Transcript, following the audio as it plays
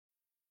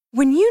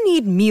When you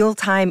need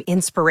mealtime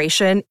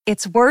inspiration,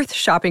 it's worth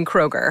shopping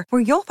Kroger,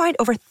 where you'll find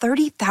over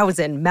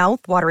 30,000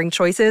 mouth-watering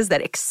choices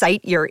that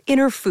excite your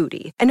inner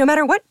foodie. And no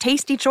matter what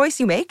tasty choice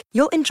you make,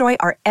 you'll enjoy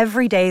our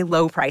everyday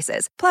low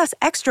prices, plus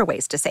extra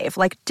ways to save,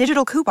 like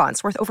digital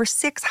coupons worth over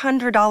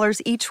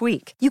 $600 each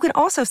week. You can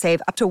also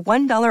save up to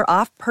 $1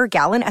 off per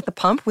gallon at the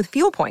pump with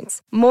fuel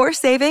points. More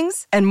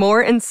savings and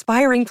more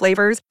inspiring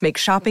flavors make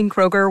shopping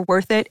Kroger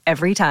worth it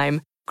every time.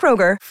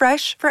 Kroger,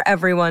 fresh for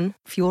everyone.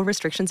 Fuel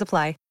restrictions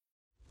apply.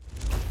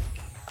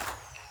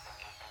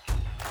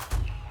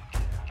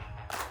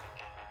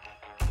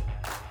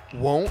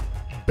 Won't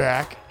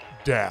Back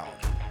Down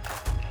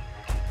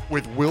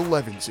with Will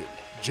Levinson,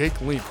 Jake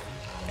Lehman,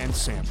 and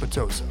Sam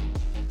Petosa.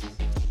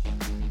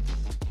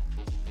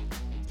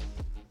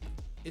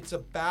 It's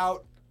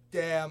about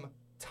damn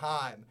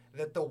time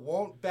that the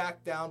Won't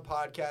Back Down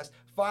podcast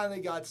finally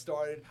got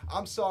started.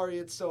 I'm sorry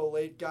it's so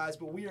late, guys,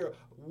 but we are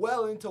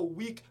well into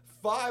week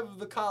 5 of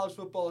the college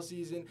football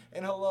season.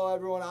 And hello,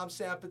 everyone. I'm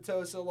Sam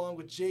Petosa along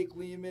with Jake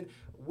Lehman,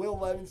 Will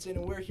Levinson,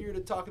 and we're here to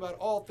talk about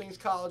all things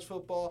college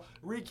football,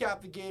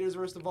 recap the Gators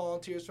versus the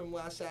Volunteers from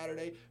last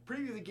Saturday,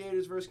 preview the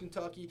Gators versus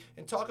Kentucky,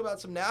 and talk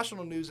about some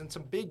national news and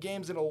some big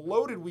games in a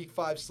loaded Week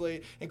 5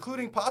 slate,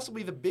 including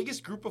possibly the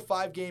biggest Group of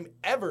 5 game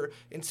ever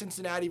in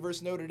Cincinnati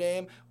versus Notre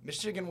Dame,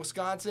 Michigan,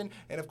 Wisconsin,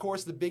 and of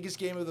course the biggest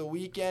game of the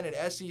weekend,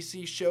 an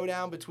SEC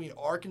showdown between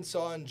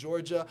Arkansas and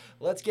Georgia.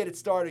 Let's get it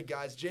started,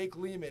 guys. Jake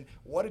Lehman,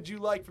 what did you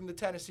like from the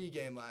Tennessee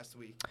game last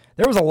week?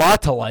 There was a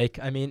lot to like.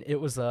 I mean,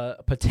 it was a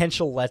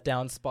potential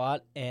letdown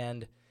spot,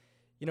 and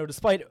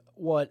despite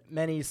what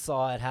many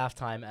saw at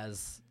halftime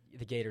as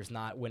the Gators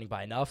not winning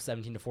by enough,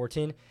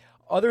 17-14,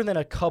 other than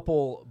a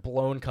couple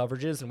blown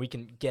coverages, and we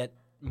can get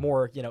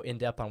more in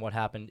depth on what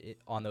happened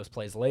on those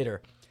plays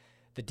later,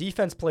 the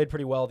defense played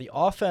pretty well. The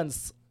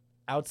offense,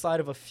 outside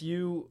of a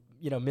few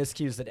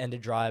miscues that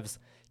ended drives,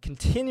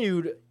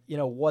 continued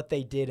what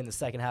they did in the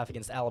second half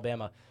against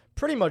Alabama,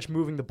 pretty much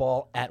moving the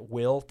ball at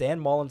will. Dan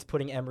Mullen's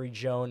putting Emory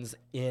Jones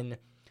in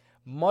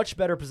much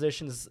better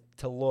positions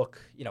to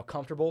look,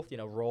 comfortable,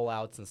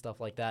 rollouts and stuff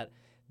like that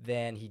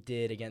than he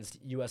did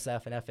against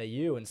USF and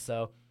FAU. And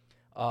so,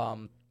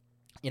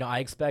 I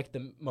expect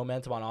the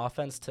momentum on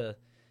offense to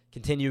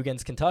continue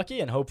against Kentucky,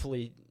 and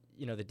hopefully,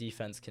 the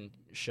defense can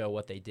show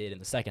what they did in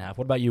the second half.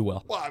 What about you,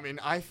 Will? Well, I mean,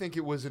 I think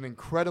it was an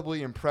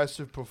incredibly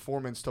impressive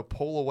performance to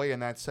pull away in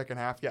that second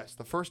half. Yes,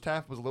 the first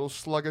half was a little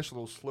sluggish, a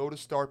little slow to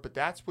start, but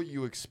that's what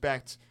you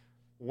expect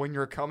when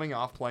you're coming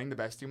off playing the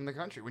best team in the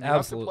country. When you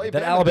Absolutely. Have to play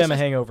that Bama, Alabama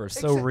hangover is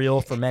so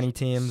real for many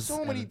teams.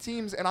 So many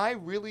teams, and I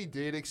really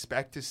did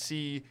expect to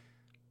see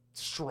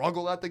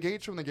struggle at the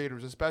gates from the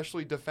Gators,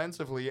 especially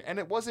defensively, and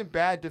it wasn't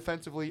bad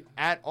defensively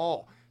at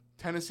all.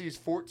 Tennessee's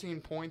 14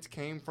 points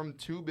came from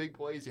 2 big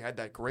plays. You had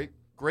that great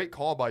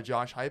call by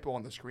Josh Heupel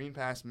on the screen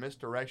pass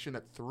misdirection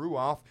that threw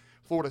off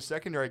Florida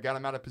secondary, got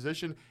him out of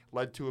position,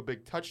 led to a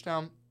big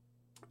touchdown.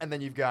 And then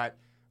you've got,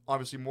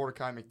 obviously,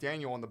 Mordecai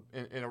McDaniel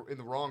in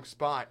the wrong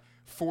spot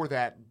for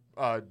that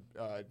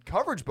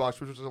coverage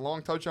bust, which was a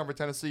long touchdown for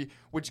Tennessee,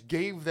 which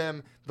gave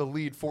them the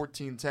lead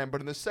 14-10.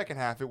 But in the second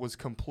half, it was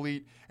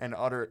complete and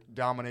utter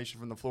domination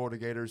from the Florida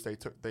Gators.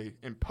 They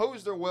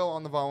imposed their will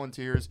on the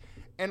Volunteers,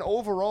 and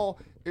overall,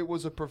 it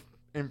was a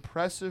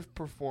impressive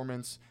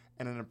performance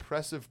and an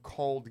impressive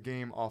called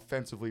game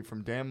offensively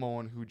from Dan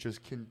Mullen, who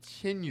just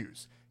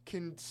continues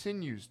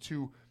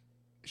to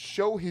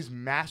show his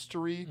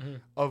mastery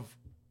of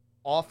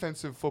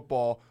offensive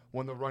football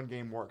when the run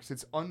game works.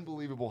 It's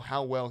unbelievable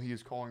how well he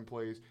is calling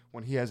plays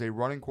when he has a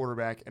running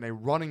quarterback and a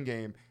running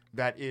game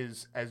that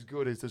is as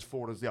good as this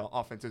Florida's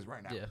offense is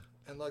right now. Yeah.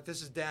 And look,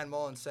 this is Dan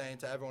Mullen saying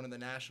to everyone in the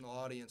national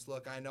audience,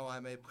 look, I know I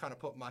may kind of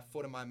put my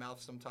foot in my mouth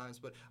sometimes,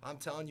 but I'm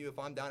telling you, if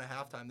I'm down at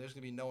halftime, there's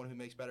going to be no one who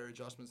makes better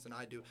adjustments than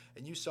I do.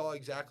 And you saw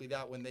exactly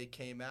that when they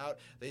came out.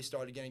 They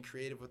started getting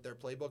creative with their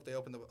playbook. They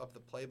opened up the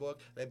playbook.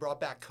 They brought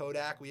back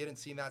Kodak. We hadn't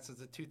seen that since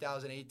the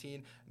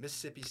 2018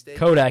 Mississippi State.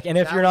 Kodak. And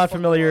if you're not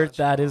familiar,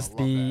 that is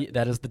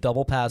that. the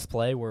double pass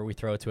play where we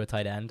throw it to a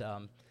tight end.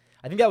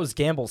 I think that was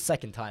Gamble's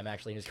second time,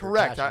 actually. In his career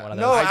Correct. catching one of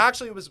No, those.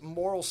 actually, it was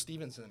Morrill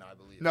Stevenson, I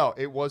believe. No,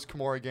 it was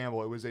Kamari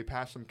Gamble. It was a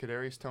pass from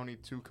Kadarius Toney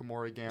to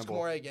Kamari Gamble.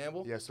 Kamari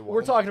Gamble? Yes, it was.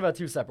 We're talking about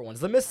 2 separate ones.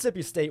 The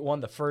Mississippi State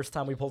one, the first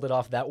time we pulled it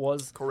off, that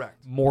was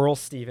correct. Morrill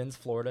Stevens,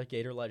 Florida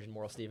Gator legend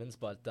Morrill Stevens.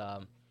 But,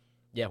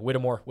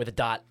 Whittemore with a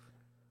dot.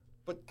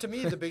 But to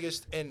me, the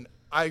biggest, and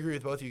I agree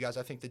with both of you guys,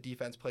 I think the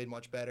defense played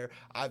much better.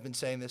 I've been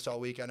saying this all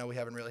week. I know we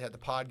haven't really had the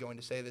pod going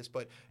to say this,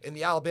 but in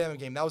the Alabama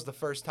game, that was the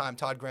first time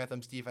Todd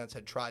Grantham's defense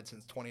had tried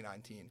since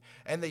 2019.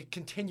 And they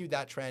continued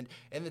that trend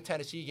in the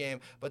Tennessee game.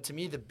 But to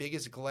me, the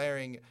biggest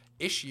glaring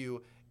issue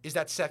is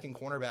that second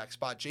cornerback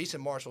spot. Jason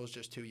Marshall is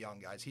just too young,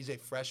 guys. He's a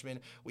freshman.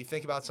 We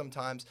think about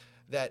sometimes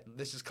that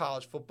this is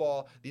college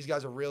football. These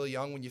guys are really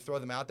young when you throw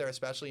them out there,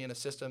 especially in a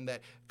system that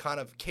kind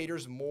of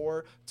caters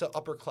more to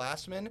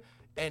upperclassmen.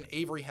 And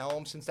Avery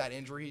Helm, since that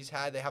injury he's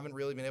had, they haven't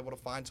really been able to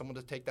find someone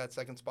to take that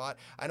second spot.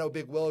 I know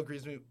Big Will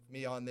agrees with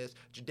me on this.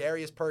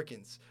 Jadarius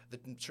Perkins, the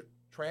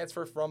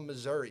transfer from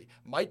Missouri,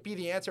 might be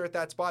the answer at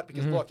that spot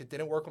because, look, it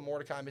didn't work with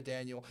Mordecai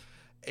McDaniel.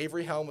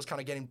 Avery Helm was kind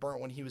of getting burnt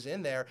when he was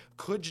in there.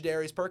 Could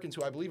Jadarius Perkins,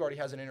 who I believe already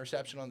has an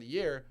interception on the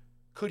year,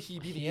 could he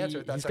be the answer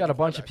at that He's second got a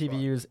bunch of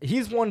quarterback PBUs.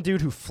 He's one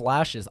dude who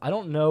flashes. I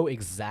don't know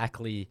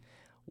exactly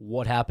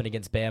what happened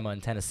against Bama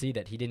and Tennessee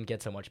that he didn't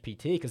get so much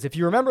PT. Because if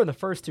you remember in the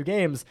first 2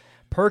 games,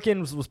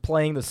 Perkins was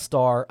playing the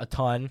star a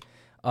ton.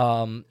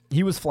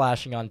 He was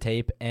flashing on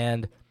tape,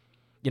 and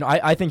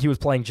I think he was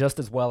playing just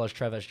as well as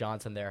Trevis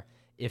Johnson there,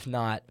 if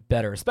not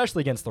better,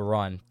 especially against the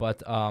run.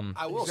 But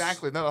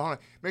exactly. No, hold on.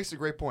 Makes a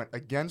great point.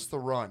 Against the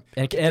run.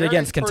 And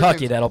against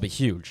Kentucky, that'll be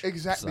huge.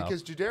 Exactly, so.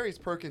 Because Jadarius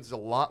Perkins is a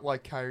lot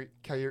like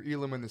Kaiir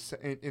Elam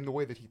in the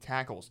way that he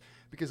tackles.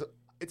 Because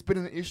it's been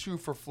an issue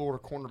for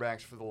Florida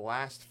cornerbacks for the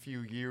last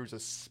few years,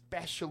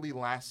 especially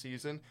last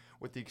season,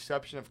 with the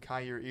exception of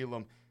Kaiir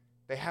Elam.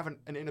 They have an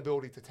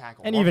inability to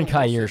tackle. And even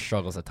Kaiir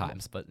struggles at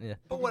times, but yeah.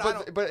 But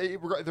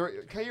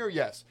Kaiir,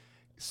 yes.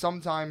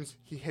 Sometimes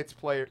he hits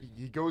player.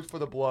 He goes for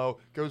the blow,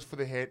 goes for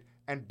the hit,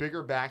 and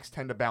bigger backs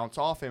tend to bounce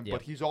off him,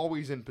 but he's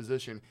always in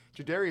position.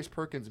 Jadarius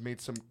Perkins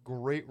made some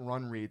great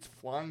run reads,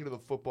 flying to the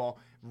football,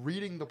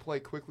 reading the play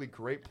quickly,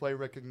 great play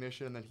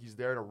recognition, and then he's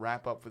there to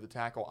wrap up for the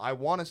tackle. I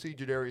want to see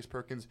Jadarius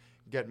Perkins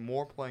get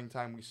more playing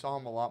time. We saw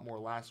him a lot more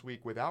last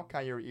week without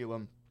Kaiir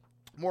Elam.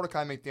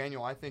 Mordecai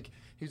McDaniel, I think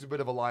he's a bit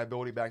of a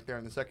liability back there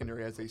in the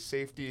secondary as a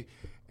safety,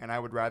 and I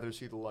would rather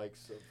see the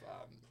likes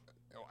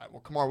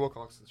of Kamar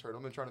Wilcoxon's hurt.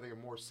 I'm trying to think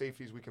of more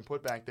safeties we can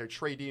put back there.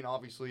 Trey Dean,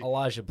 obviously.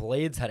 Elijah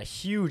Blades had a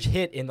huge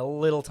hit in the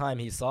little time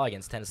he saw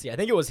against Tennessee. I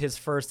think it was his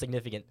first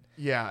significant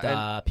PT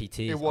on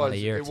the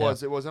year. It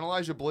was. And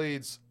Elijah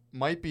Blades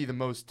might be the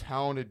most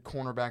talented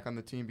cornerback on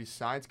the team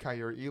besides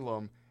Kaiir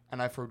Elam,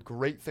 and I've heard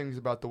great things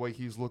about the way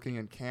he's looking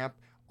in camp.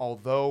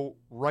 Although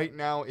right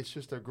now it's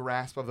just a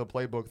grasp of the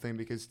playbook thing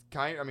because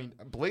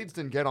Blades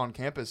didn't get on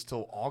campus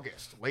till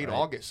late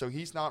August, so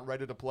he's not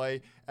ready to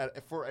play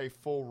for a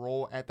full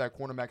role at that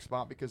cornerback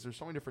spot because there's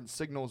so many different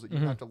signals that you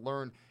have to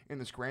learn in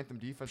this Grantham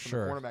defense from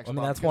the cornerback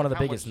spot. That's one of the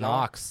biggest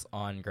knocks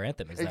on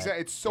Grantham. Is that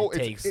it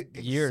takes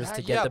years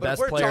to get the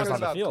best players on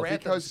the field.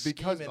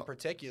 Because in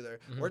particular,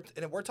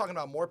 we're talking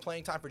about more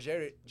playing time for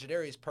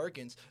Jadarius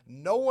Perkins.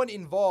 No one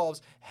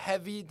involves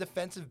heavy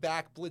defensive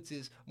back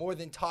blitzes more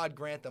than Todd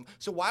Grantham.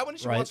 So why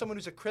wouldn't you want someone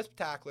who's a crisp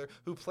tackler,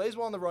 who plays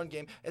well in the run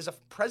game, as a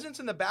presence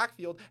in the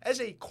backfield,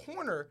 as a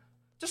corner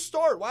to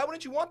start? Why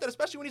wouldn't you want that,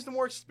 especially when he's the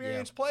more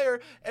experienced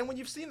player? And when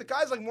you've seen the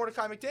guys like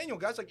Mordecai McDaniel,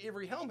 guys like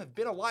Avery Helm have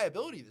been a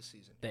liability this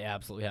season. They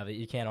absolutely have it.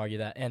 You can't argue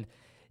that. And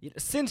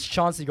since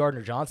Chauncey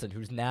Gardner-Johnson,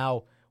 who's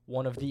now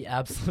one of the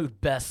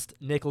absolute best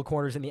nickel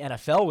corners in the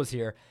NFL, was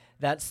here,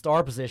 that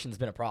star position's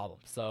been a problem.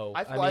 So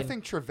I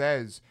think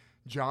Trevis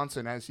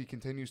Johnson, as he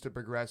continues to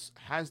progress,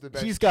 has the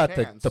best He's got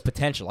chance. the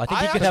potential. I think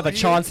he could have a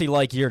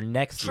Chauncey-like year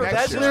next year.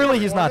 Clearly,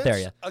 he's not there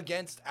yet.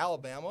 Against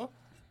Alabama,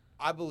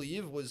 I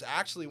believe, was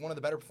actually one of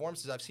the better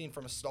performances I've seen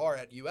from a star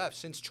at UF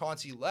since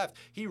Chauncey left.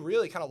 He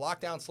really kind of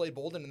locked down Slade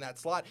Bolden in that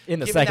slot. In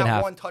the second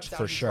half, one touchdown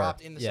for he sure.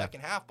 dropped in the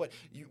second half. But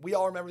we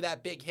all remember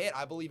that big hit.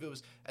 I believe it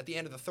was at the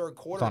end of the third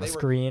quarter. On the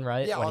screen,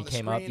 right? Yeah, when on he the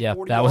came screen, up. Yeah,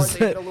 40 that yards, was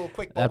they did a little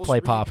quick that play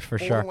popped for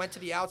Bolden sure. Went to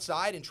the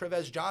outside, and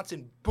Trevis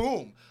Johnson,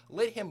 boom,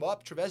 lit him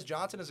up. Trevis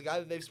Johnson is a guy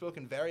that they've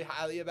spoken very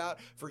highly about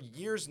for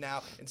years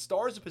now, and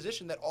star is a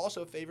position that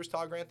also favors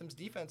Todd Grantham's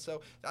defense. So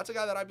that's a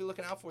guy that I'd be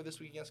looking out for this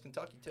week against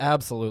Kentucky, too.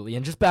 Absolutely.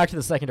 And just back to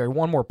the secondary,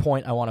 one more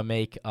point I want to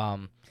make,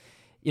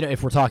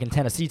 if we're talking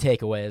Tennessee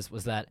takeaways,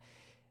 was that,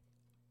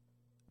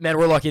 man,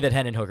 we're lucky that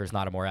Hendon Hooker's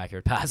not a more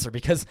accurate passer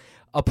because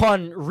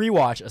upon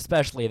rewatch,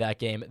 especially that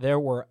game, there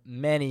were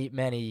many,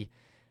 many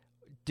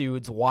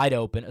dudes wide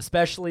open,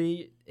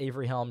 especially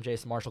Avery Helm,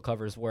 Jason Marshall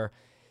covers where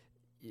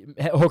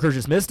Hooker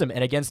just missed him.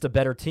 And against a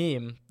better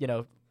team,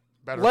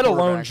 let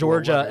alone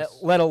Georgia,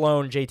 let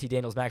alone JT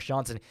Daniels, Max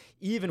Johnson,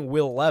 even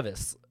Will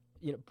Levis,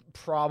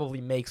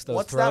 probably makes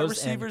those throws.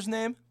 What's that receiver's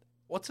name?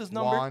 What's his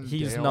number?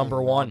 He's number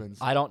one.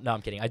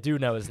 I'm kidding. I do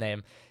know his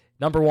name.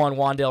 Number one,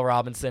 Wan'Dale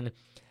Robinson.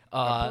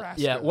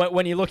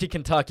 When you look at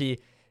Kentucky,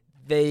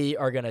 they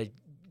are going to,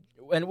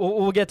 and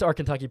we'll get to our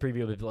Kentucky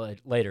preview a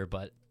bit later,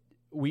 but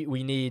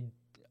we need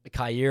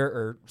Kaiir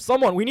or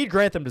someone. We need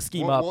Grantham to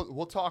scheme up.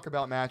 We'll talk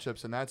about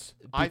matchups, and that's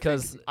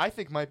because I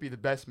think might be the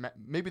best,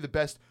 maybe the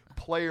best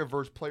player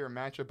versus player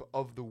matchup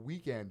of the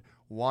weekend.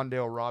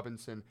 Wan'Dale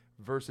Robinson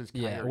versus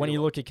Kaiir. Yeah, when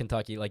you look at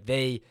Kentucky,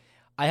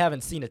 I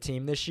haven't seen a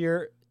team this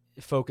year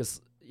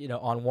focus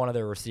on one of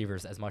their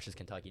receivers as much as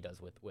Kentucky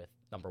does with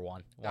number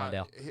one,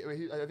 Wan'Dale.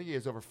 I think he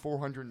has over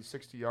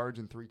 460 yards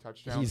and 3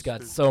 touchdowns. He's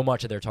got so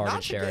much of their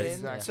target share. Not to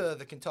get into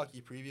the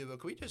Kentucky preview, but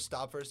can we just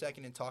stop for a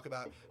second and talk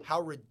about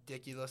how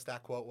ridiculous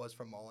that quote was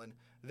from Mullen,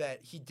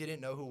 that he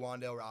didn't know who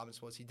Wan'Dale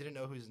Robinson was. He didn't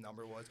know who his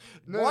number was.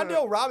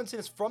 Wan'Dale Robinson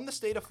is from the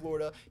state of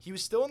Florida. He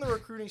was still in the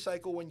recruiting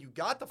cycle when you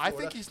got to Florida. I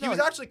think he was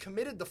actually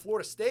committed to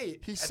Florida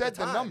State. He said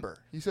the number.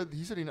 He said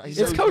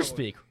it's coach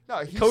speak.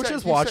 No,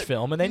 coaches watch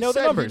film and they know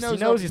the numbers. He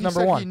knows he's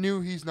number one. He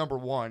knew he's number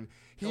one.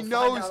 He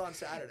knows. On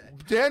Saturday.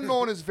 Dan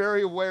Mullen is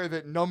very aware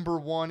that number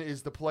one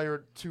is the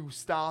player to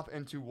stop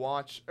and to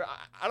watch.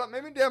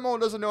 Maybe Dan Mullen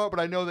doesn't know it, but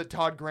I know that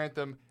Todd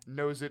Grantham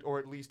knows it, or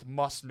at least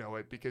must know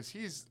it, because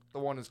he's the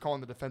one who's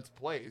calling the defensive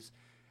plays.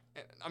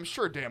 I'm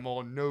sure Dan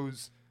Mullen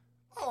knows.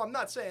 Oh, I'm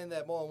not saying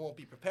that Mullen won't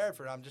be prepared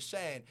for it. I'm just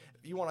saying,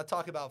 if you want to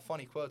talk about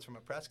funny quotes from a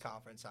press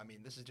conference, I mean,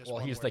 this is just Well,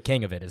 one he's word. the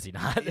king of it, is he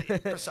not?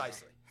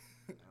 Precisely.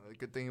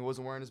 Good thing he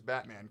wasn't wearing his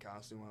Batman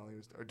costume while he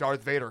was, or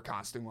Darth Vader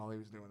costume while he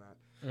was doing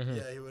that.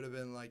 Yeah, he would have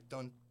been like,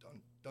 dun,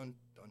 dun, dun,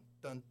 dun,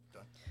 dun,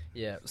 dun.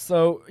 Yeah.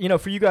 So,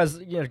 for you guys,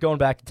 going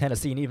back to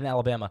Tennessee and even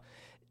Alabama,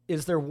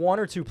 is there one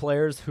or two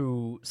players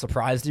who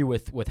surprised you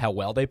with how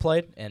well they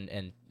played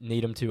and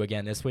need them to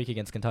again this week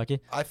against Kentucky?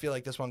 I feel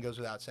like this one goes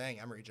without saying,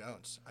 Emory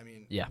Jones. I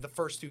mean, Yeah. the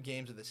first 2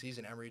 games of the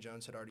season, Emory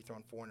Jones had already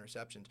thrown 4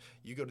 interceptions.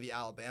 You go to the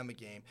Alabama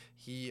game,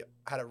 he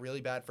had a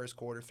really bad first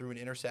quarter, threw an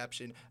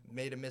interception,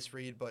 made a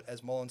misread, but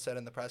as Mullen said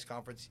in the press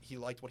conference, he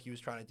liked what he was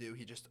trying to do.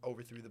 He just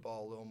overthrew the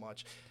ball a little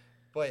much.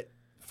 But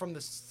from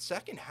the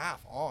second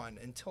half on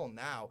until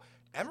now,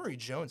 Emory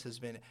Jones has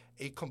been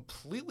a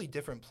completely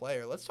different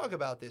player. Let's talk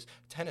about this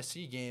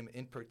Tennessee game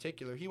in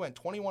particular. He went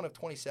 21 of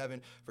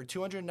 27 for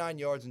 209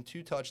 yards and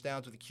 2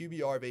 touchdowns with a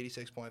QBR of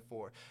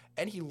 86.4.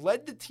 And he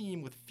led the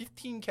team with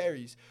 15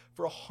 carries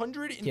for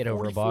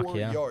 144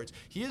 yards.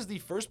 He is the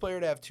first player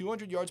to have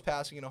 200 yards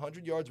passing and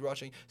 100 yards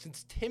rushing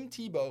since Tim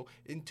Tebow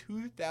in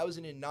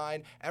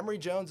 2009. Emory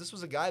Jones, this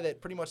was a guy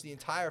that pretty much the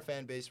entire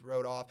fan base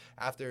wrote off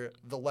after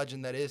the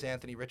legend that is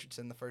Anthony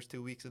Richardson the first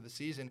 2 weeks of the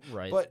season.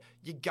 Right. But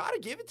you got to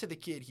give it to the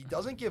kid. He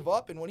doesn't give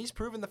up, and when he's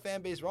proven the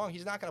fan base wrong,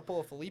 he's not going to pull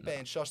a Felipe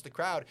and shush the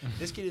crowd.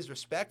 This kid is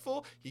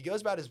respectful. He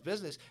goes about his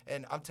business,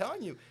 and I'm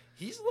telling you,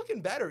 he's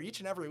looking better each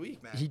and every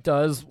week, man. He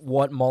does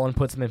what Mullen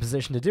puts him in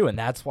position to do, and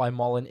that's why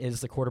Mullen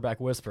is the quarterback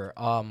whisperer.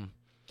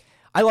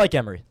 I like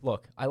Emory.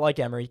 Look, I like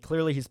Emory.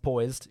 Clearly he's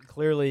poised.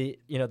 Clearly,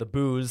 the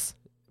boos.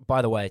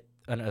 By the way,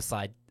 an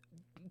aside,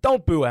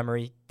 don't boo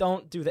Emory.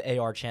 Don't do the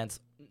AR chants.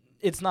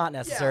 It's not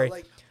necessary. Yeah,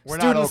 like, We're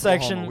Student not Oklahoma.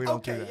 section. We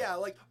don't do okay, that. yeah,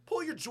 like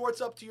pull your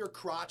jorts up to your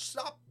crotch.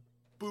 Stop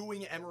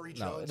booing Emory No,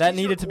 Jones. that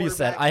He's your needed to be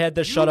said. quarterback. I had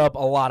to shut You- up a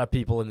lot of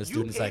people in the you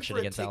student paid section for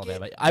a against ticket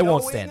Alabama. I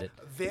won't knowing stand it.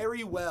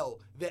 very well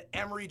that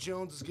Emory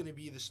Jones is going to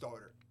be the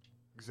starter.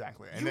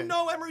 Exactly. You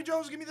know Emory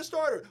Jones is going to be the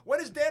starter. When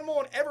has Dan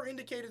Mullen ever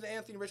indicated that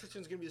Anthony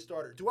Richardson is going to be the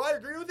starter? Do I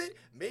agree with it?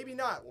 Maybe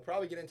not. We'll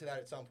probably get into that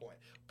at some point.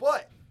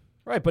 But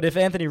Right, but if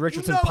Anthony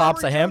Richardson you know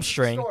pops Emory a Jones is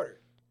the hamstring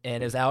starter.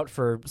 and is out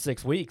for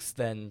 6 weeks,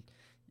 then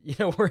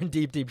we're in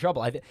deep, deep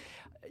trouble.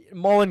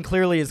 Mullen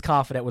clearly is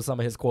confident with some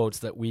of his quotes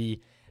that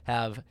we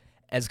have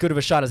as good of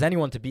a shot as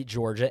anyone to beat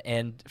Georgia,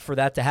 and for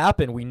that to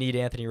happen, we need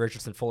Anthony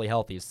Richardson fully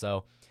healthy.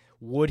 So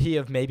would he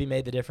have maybe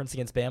made the difference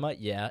against Bama?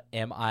 Yeah.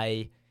 Am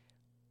I,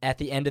 at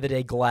the end of the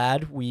day,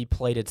 glad we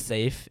played it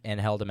safe and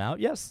held him out?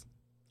 Yes.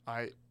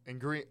 I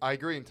agree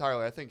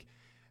entirely. I think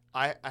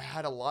I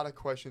had a lot of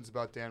questions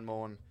about Dan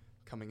Mullen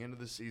coming into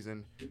the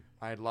season.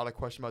 I had a lot of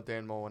questions about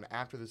Dan Mullen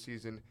after the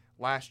season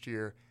last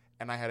year,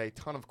 and I had a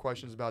ton of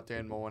questions about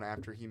Dan Mullen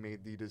after he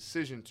made the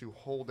decision to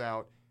hold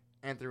out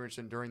Anthony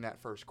Richardson during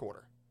that first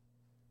quarter.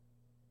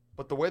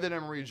 But the way that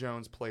Emory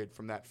Jones played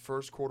from that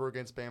first quarter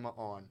against Bama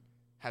on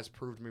has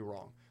proved me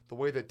wrong. The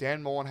way that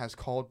Dan Mullen has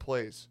called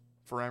plays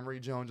for Emory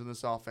Jones in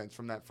this offense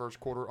from that first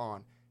quarter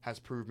on has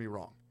proved me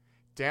wrong.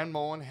 Dan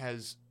Mullen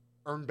has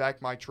earned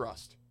back my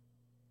trust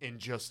in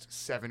just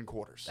 7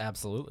 quarters.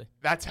 Absolutely.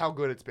 That's how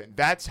good it's been.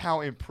 That's how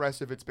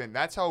impressive it's been.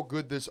 That's how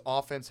good this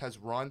offense has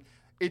run.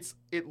 It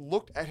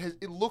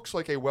looks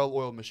like a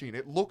well-oiled machine.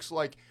 It looks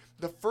like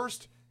the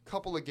first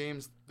couple of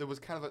games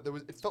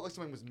it felt like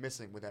something was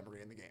missing with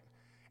Emory in the game.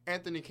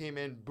 Anthony came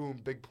in,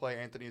 boom, big play.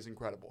 Anthony is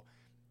incredible.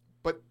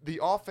 But the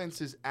offense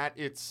is at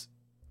its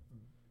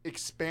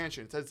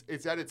expansion.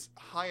 It's at its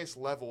highest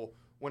level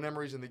when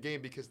Emory's in the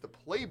game because the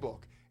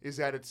playbook is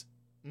at its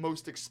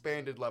most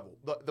expanded level.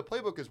 The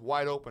playbook is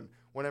wide open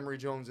when Emory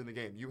Jones is in the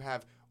game. You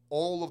have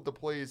all of the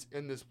plays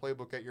in this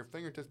playbook at your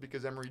fingertips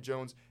because Emory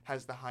Jones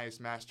has the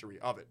highest mastery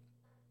of it.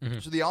 Mm-hmm.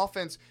 So the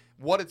offense,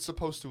 what it's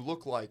supposed to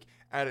look like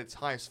at its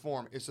highest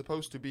form, is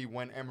supposed to be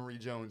when Emory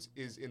Jones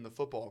is in the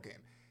football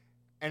game.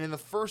 And in the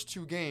first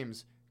 2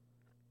 games,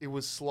 it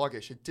was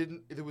sluggish.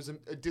 There was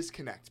a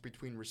disconnect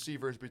between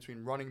receivers,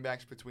 between running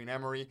backs, between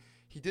Emory.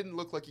 He didn't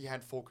look like he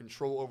had full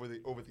control over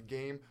the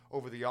game,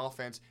 over the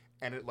offense,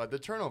 and it led to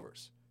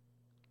turnovers.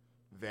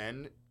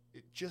 Then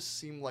it just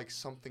seemed like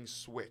something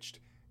switched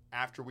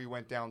after we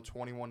went down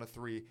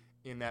 21-3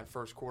 in that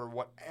first quarter.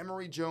 What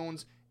Emory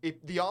Jones,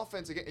 the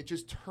offense again, it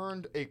just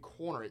turned a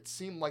corner. It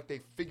seemed like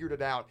they figured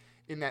it out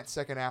in that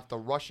second half. The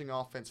rushing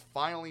offense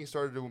finally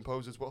started to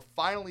impose its will.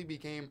 Finally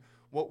became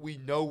what we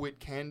know it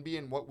can be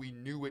and what we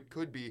knew it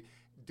could be.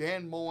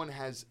 Dan Mullen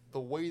has the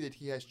way that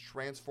he has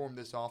transformed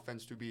this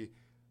offense to be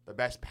the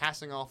best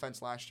passing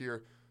offense last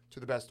year to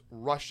the best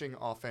rushing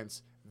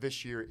offense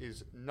this year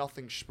is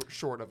nothing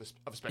short of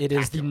spectacular. It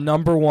is the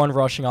number 1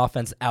 rushing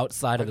offense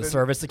outside of the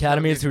service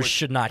academies, who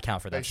should not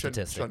count for that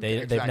statistic.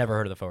 They've never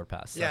heard of the forward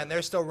pass. So. Yeah, and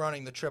they're still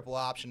running the triple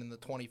option in the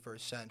 21st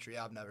century.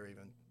 I've never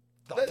even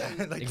thought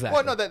that. Exactly.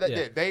 Well, no,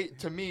 they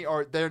to me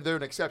they're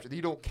an exception.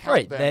 You don't count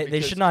right. them.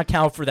 They should not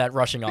count for that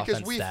rushing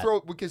offense.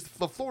 Because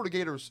the Florida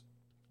Gators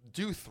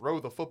do throw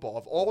the football.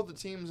 Of all of the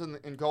teams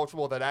in college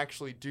football that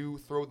actually do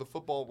throw the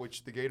football,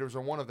 which the Gators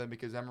are one of them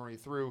because Emory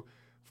threw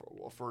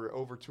for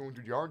over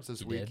 200 yards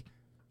this week.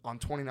 on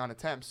 29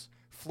 attempts,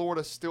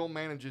 Florida still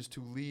manages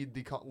to lead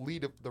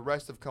the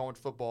rest of college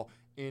football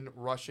in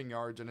rushing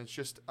yards, and it's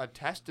just a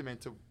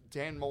testament to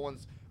Dan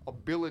Mullen's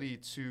ability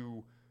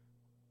to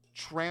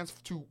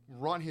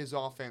run his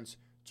offense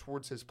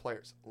towards his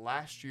players.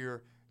 Last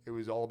year, it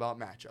was all about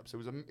matchups.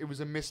 It was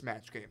a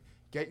mismatch game.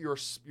 Get your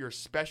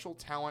special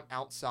talent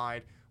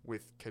outside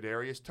with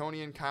Kadarius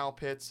Toney and Kyle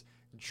Pitts,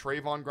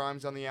 Trayvon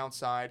Grimes on the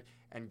outside,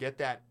 and get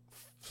that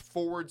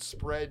forward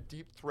spread,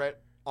 deep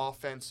threat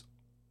offense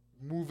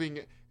moving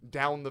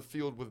down the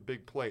field with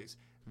big plays.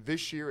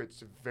 This year,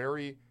 it's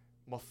very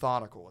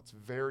methodical. It's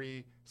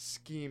very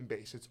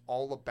scheme-based. It's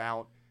all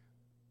about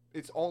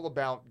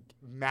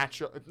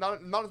matchup.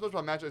 Not as much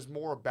about matchup. It's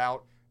more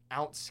about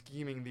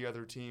out-scheming the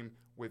other team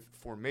with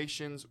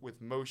formations,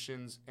 with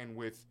motions, and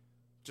with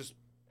just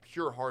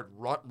pure hard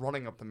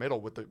running up the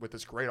middle with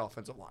this great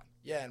offensive line.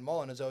 Yeah, and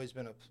Mullen has always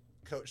been a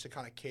coach that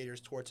kind of caters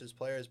towards his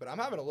players, but I'm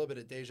having a little bit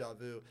of deja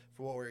vu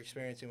for what we're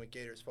experiencing with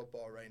Gators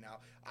football right now.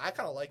 I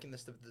kind of liken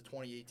this to the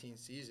 2018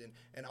 season,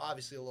 and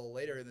obviously a little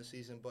later in the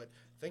season, but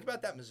think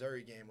about that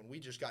Missouri game when we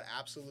just got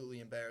absolutely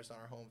embarrassed on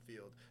our home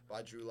field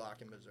by Drew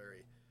Lock in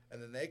Missouri.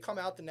 And then they come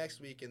out the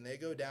next week and they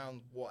go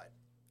down,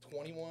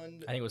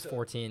 21? I think it was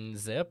 14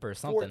 zip or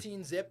something.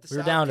 14 zip to We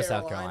were down to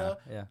South Carolina.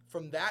 Yeah.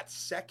 From that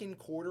second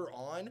quarter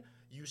on,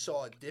 you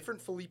saw a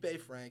different Felipe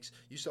Franks.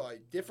 You saw a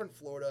different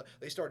Florida.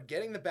 They started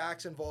getting the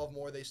backs involved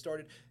more. They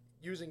started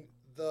using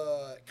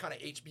the kind of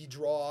HB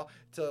draw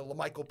to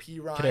LaMichael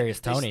Pirine.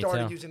 Kadarius Toney, they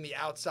started too. using the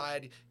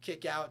outside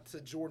kick out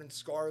to Jordan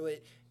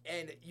Scarlett.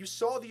 And you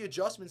saw the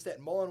adjustments that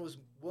Mullen was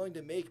willing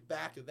to make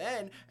back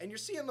then, and you're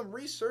seeing them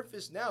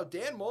resurface now.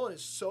 Dan Mullen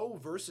is so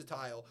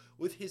versatile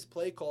with his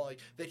play calling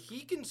that he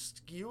can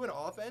skew an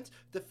offense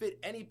to fit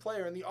any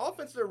player. And the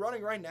offense they're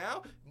running right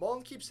now,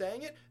 Mullen keeps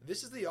saying it,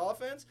 this is the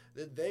offense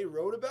that they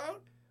wrote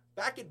about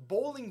back at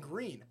Bowling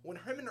Green. When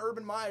him and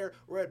Urban Meyer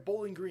were at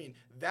Bowling Green,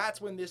 that's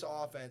when this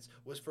offense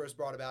was first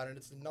brought about, and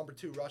it's the number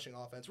 2 rushing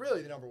offense,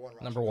 really the number 1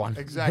 rushing. Number 1.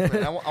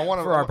 Exactly. I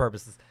want for our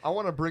purposes. I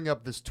want to bring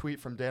up this tweet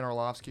from Dan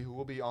Orlovsky, who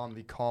will be on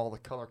the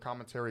color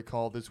commentary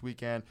call this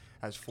weekend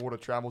as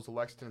Florida travels to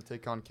Lexington to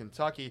take on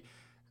Kentucky.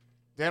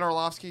 Dan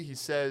Orlovsky, he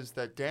says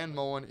that Dan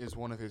Mullen is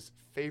one of his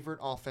favorite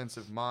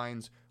offensive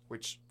minds,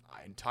 which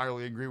I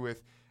entirely agree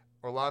with.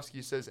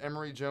 Orlovsky says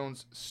Emory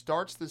Jones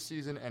starts the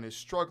season and is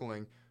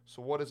struggling.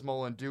 So what does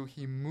Mullen do?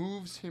 He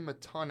moves him a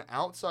ton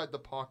outside the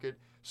pocket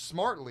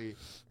smartly,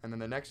 and then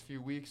the next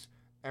few weeks,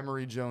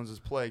 Emory Jones's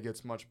play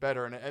gets much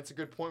better. And it's a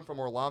good point from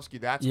Orlovsky.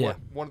 That's what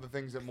one of the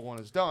things that Mullen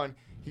has done.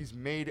 He's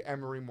made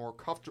Emory more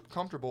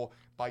comfortable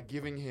by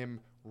giving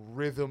him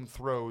rhythm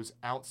throws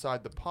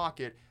outside the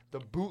pocket. The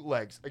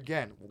bootlegs,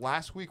 again,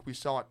 last week we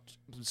saw it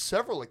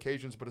several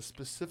occasions, but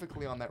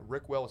specifically on that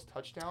Rick Wells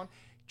touchdown,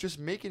 just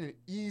making it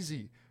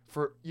easy.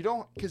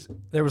 Because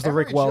there was the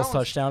Rick Wells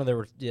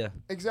touchdown.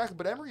 Exactly,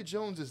 but Emory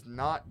Jones is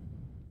not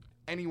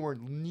anywhere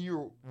near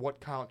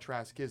what Kyle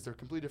Trask is. They're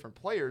completely different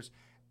players,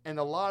 and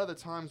a lot of the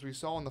times we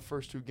saw in the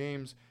first 2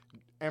 games,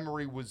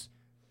 Emory was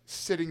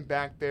sitting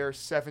back there,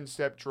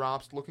 7-step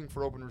drops, looking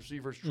for open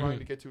receivers, trying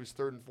to get to his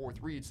 3rd and 4th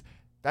reads.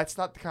 That's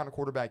not the kind of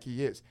quarterback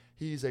he is.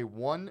 He's a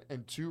 1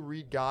 and 2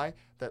 read guy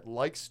that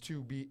likes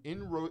to be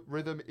in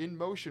rhythm, in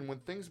motion. When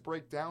things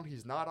break down,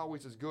 he's not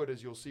always as good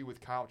as you'll see with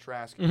Kyle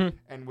Trask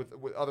and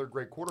with other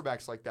great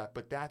quarterbacks like that.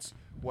 But that's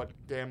what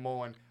Dan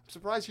Mullen, I'm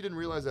surprised he didn't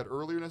realize that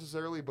earlier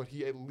necessarily, but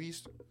he at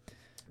least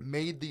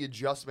made the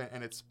adjustment,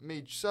 and it's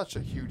made such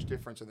a huge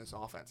difference in this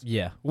offense.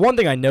 Yeah. One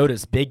thing I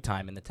noticed big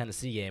time in the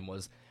Tennessee game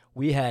was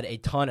we had a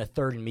ton of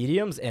 3rd and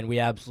mediums, and we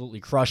absolutely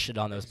crushed it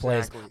on those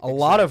plays, a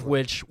lot of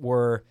which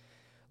were –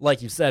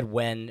 like you said,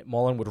 when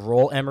Mullen would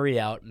roll Emory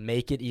out,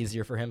 make it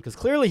easier for him, because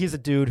clearly he's a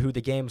dude who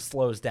the game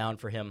slows down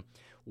for him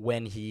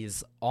when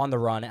he's on the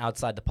run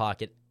outside the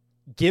pocket,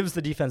 gives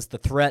the defense the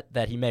threat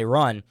that he may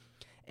run,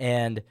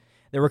 and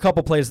there were a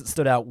couple plays that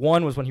stood out.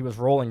 One was when he was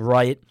rolling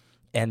right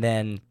and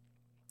then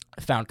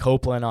found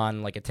Copeland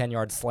on like a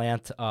 10-yard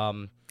slant.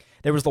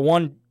 There was the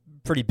one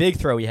pretty big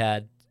throw he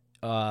had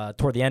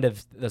toward the end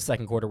of the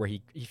second quarter where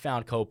he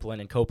found Copeland,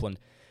 and Copeland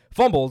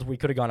fumbled. We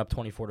could have gone up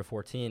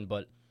 24-14,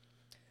 but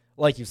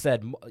like you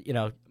said,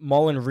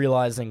 Mullen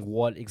realizing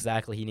what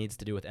exactly he needs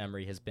to do with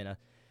Emory has been a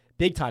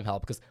big-time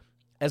help, because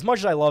as much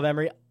as I love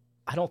Emory,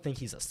 I don't think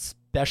he's a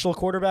special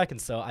quarterback,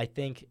 and so I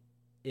think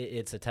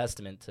it's a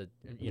testament to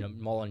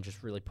Mullen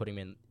just really putting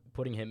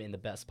him in the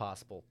best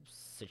possible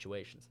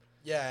situations.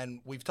 Yeah,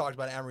 and we've talked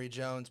about Emory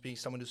Jones being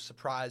someone who's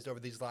surprised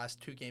over these last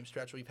 2-game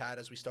stretch we've had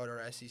as we start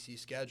our SEC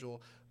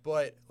schedule,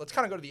 but let's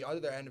kind of go to the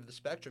other end of the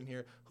spectrum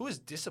here. Who has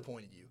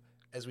disappointed you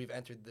as we've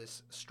entered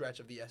this stretch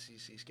of the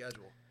SEC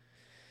schedule?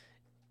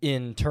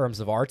 In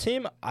terms of our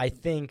team, I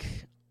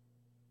think,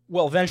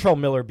 Ventrell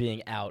Miller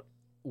being out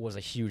was a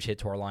huge hit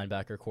to our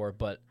linebacker core.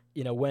 But,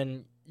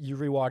 when you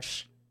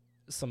rewatch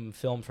some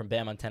film from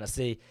Bama and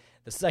Tennessee,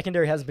 the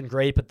secondary hasn't been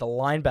great, but the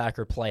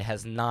linebacker play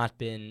has not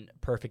been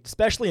perfect,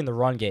 especially in the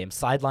run game.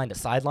 Sideline to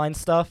sideline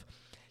stuff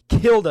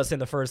killed us in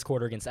the first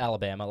quarter against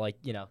Alabama.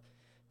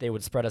 They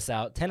would spread us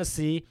out.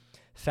 Tennessee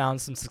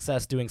found some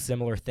success doing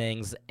similar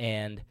things,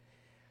 and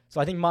So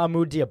I think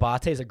Mahmoud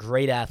Diabate is a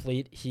great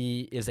athlete.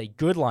 He is a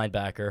good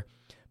linebacker,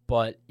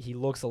 but he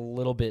looks a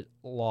little bit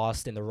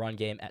lost in the run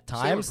game at Same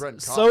with times. Brenton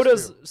So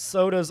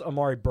Cox, does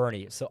Amari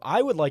Burney. So I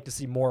would like to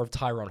see more of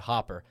Tyrone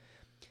Hopper.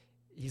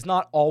 He's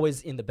not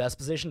always in the best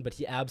position, but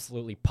he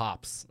absolutely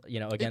pops,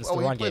 against the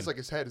run he plays game. like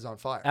his head is on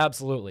fire.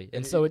 Absolutely.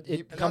 And so it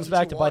and comes that's back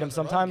what to you bite want him in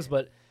the run sometimes,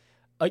 game.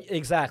 but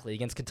exactly.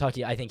 Against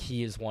Kentucky, I think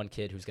he is one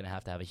kid who's going to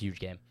have a huge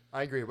game.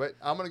 I agree, but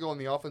I'm going to go on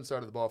the offense side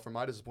of the ball for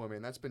my disappointment,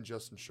 and that's been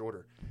Justin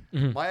Shorter.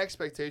 Mhm. My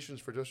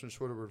expectations for Justin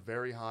Shorter were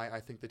very high. I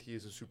think that he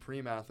is a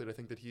supreme athlete. I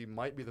think that he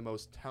might be the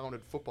most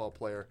talented football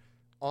player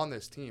on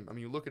this team. I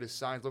mean, you look at his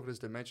size, look at his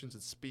dimensions,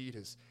 his speed,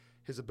 his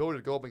ability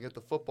to go up and get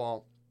the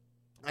football.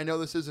 I know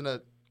this isn't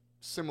a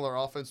similar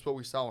offense to what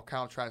we saw with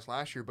Kyle Trask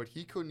last year, but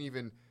he couldn't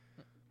even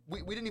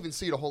we didn't even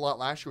see it a whole lot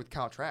last year with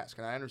Kyle Trask,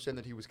 and I understand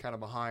that he was kind of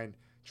behind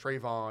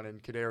Trayvon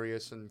and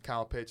Kadarius and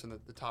Kyle Pitts and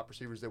the top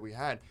receivers that we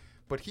had,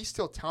 but he's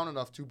still talented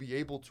enough to be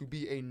able to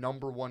be a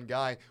number one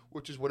guy,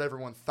 which is what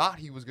everyone thought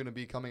he was going to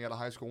be coming out of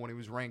high school when he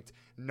was ranked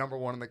number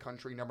 1 in the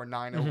country, number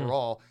 9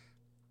 overall.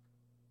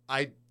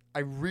 I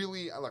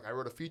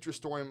wrote a feature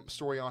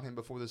story on him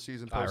before the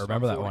season. I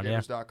remember that one, yeah.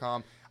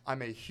 FloridaGators.com.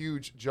 I'm a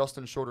huge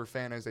Justin Shorter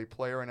fan as a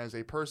player and as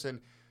a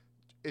person.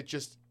 It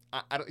just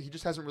he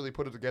just hasn't really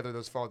put it together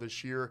thus far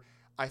this year.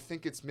 I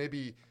think it's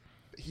maybe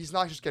he's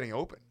not just getting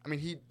open. I mean,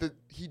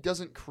 he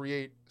doesn't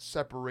create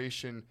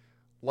separation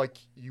like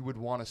you would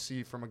want to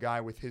see from a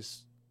guy with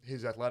his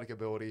athletic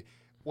ability.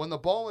 When the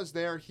ball is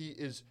there, he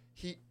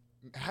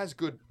has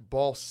good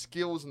ball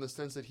skills in the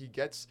sense that he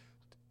gets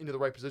into the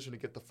right position to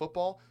get the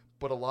football,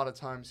 but a lot of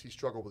times he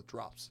struggled with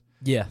drops.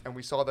 Yeah. And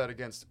we saw that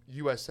against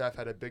USF,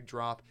 had a big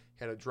drop.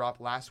 He had a drop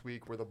last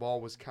week where the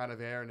ball was kind of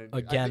there, and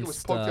I think it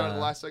was poked out in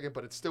the last second,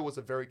 but it still was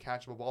a very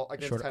catchable ball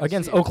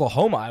against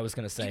Oklahoma. I was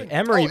going to say Even-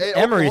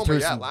 Emory threw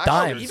some last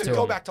dimes year. Even to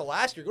go him. back to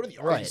last year, go to the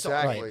Right, Arkansas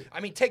exactly. game.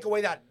 I mean, take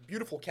away that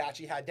beautiful catch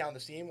he had down the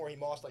seam where he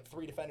lost like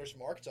 3 defenders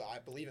from Arkansas. I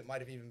believe it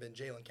might have even been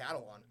Jalen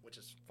Catalon, which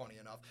is funny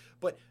enough.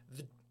 But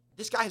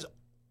this guy has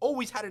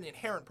always had an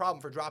inherent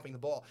problem for dropping the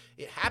ball.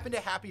 It happened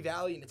at Happy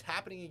Valley, and it's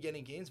happening again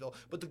in Gainesville.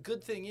 But the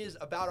good thing is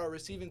about our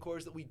receiving core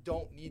is that we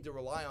don't need to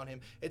rely on him.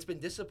 It's been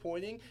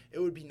disappointing. It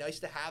would be nice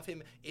to have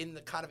him in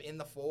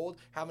the fold,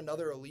 have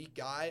another elite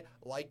guy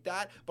like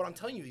that. But I'm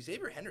telling you,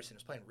 Xavier Henderson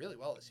is playing really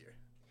well this year.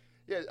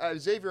 Yeah,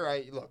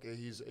 Xavier,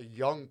 he's a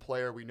young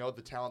player. We know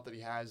the talent that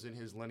he has in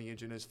his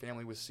lineage and his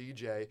family with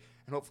CJ,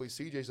 and hopefully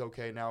CJ's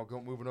okay now,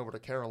 moving over to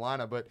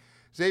Carolina. But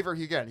Xavier,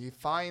 he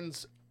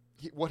finds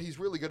what he's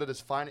really good at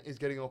is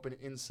getting open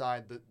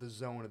inside the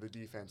zone of the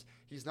defense.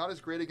 He's not as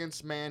great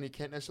against man. He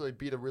can't necessarily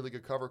beat a really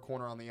good cover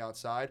corner on the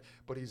outside,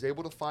 but he's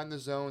able to find the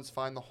zones,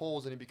 find the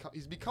holes, and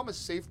he's become a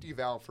safety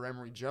valve for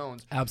Emory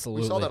Jones.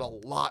 Absolutely. We saw that a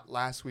lot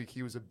last week.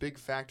 He was a big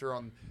factor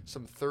on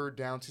some third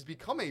downs. He's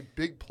become a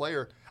big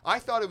player. I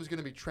thought it was going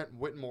to be Trent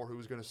Whitmore who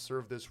was going to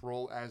serve this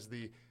role as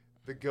the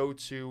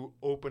go-to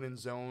open and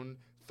zone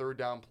third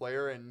down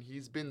player, and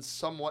he's been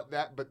somewhat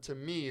that, but to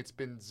me it's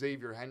been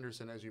Xavier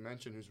Henderson, as you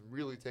mentioned, who's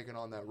really taken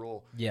on that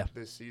role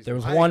this season. There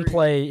was one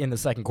play in the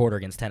second quarter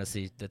against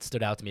Tennessee that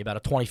stood out to me, about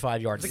a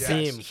 25-yard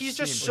seam. He's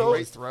just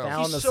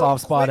found the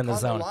soft spot in the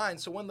zone. Line,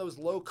 so when those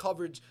low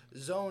coverage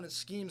zone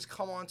schemes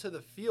come onto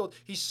the field,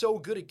 he's so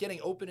good at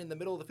getting open in the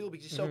middle of the field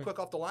because he's so quick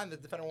off the line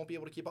that the defender won't be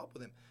able to keep up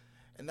with him.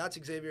 And that's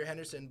Xavier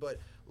Henderson. But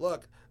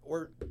look,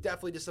 we're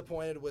definitely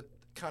disappointed with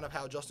kind of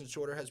how Justin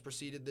Shorter has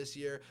proceeded this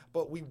year,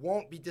 but we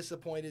won't be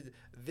disappointed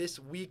this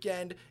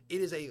weekend.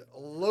 It is a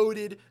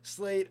loaded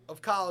slate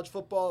of college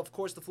football. Of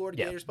course, the Florida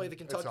Gators play the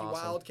Kentucky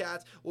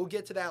Wildcats. We'll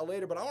get to that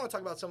later, but I want to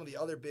talk about some of the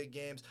other big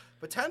games.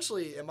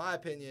 Potentially, in my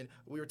opinion,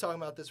 we were talking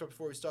about this right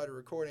before we started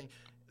recording,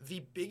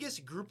 the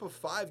biggest group of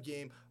 5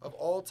 game of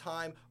all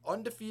time.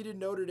 Undefeated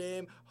Notre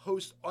Dame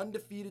hosts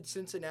undefeated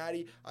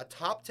Cincinnati, a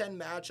top 10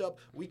 matchup.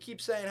 We keep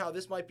saying how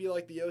this might be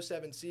like the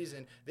 07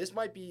 season. This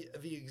might be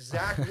the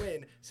exact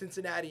win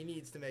Cincinnati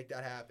needs to make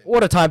that happen.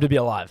 What a time to be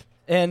alive.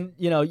 And,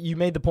 you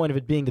made the point of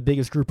it being the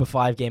biggest group of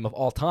 5 game of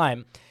all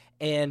time.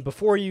 And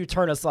before you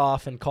turn us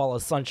off and call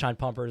us sunshine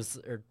pumpers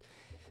or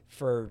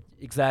for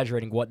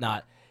exaggerating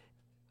whatnot,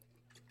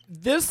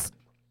 this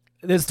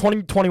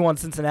 2021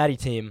 Cincinnati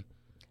team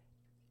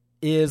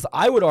is,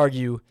 I would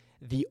argue,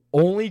 the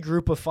only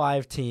group of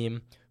 5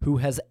 team who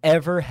has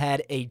ever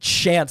had a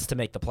chance to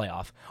make the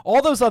playoff.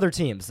 All those other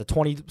teams, the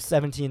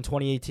 2017,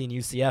 2018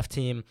 UCF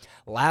team,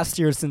 last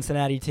year's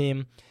Cincinnati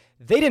team,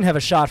 they didn't have a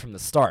shot from the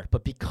start.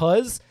 But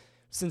because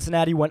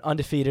Cincinnati went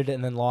undefeated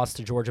and then lost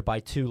to Georgia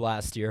by 2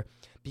 last year,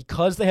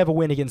 because they have a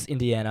win against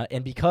Indiana,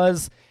 and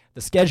because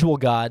the schedule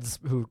gods,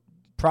 who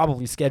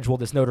probably scheduled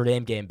this Notre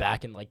Dame game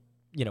back in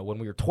when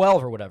we were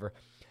 12 or whatever,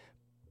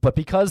 but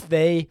because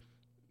they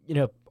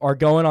are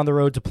going on the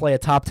road to play a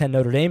top 10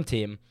 Notre Dame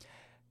team,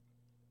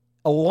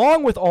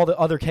 along with all the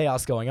other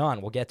chaos going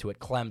on. We'll get to it.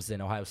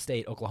 Clemson, Ohio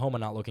State, Oklahoma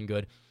not looking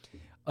good.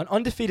 An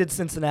undefeated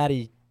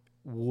Cincinnati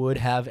would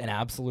have an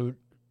absolute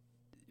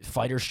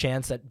fighter's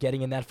chance at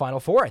getting in that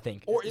Final Four, I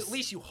think. Or at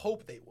least you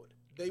hope they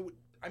would.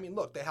 I mean,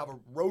 look, they have a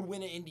road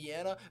win at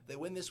Indiana. They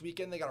win this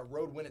weekend. They got a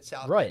road win at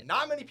South Right. Bend.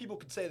 Not many people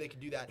could say they could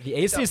do that. The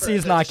ACC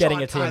is not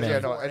getting a team in. Yeah,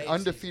 no, an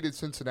undefeated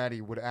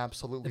Cincinnati would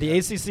absolutely. The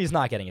ACC is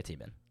not getting a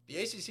team in. The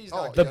ACC is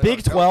Oh, not The getting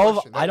Big 12,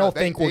 question. I don't They-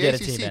 think will the get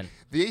a ACC team in.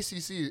 The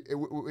ACC, it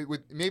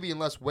would maybe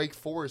unless Wake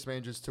Forest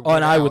manages to. Oh, and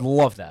win I would out.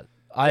 love that.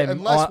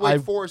 Unless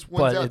Wake Forest wins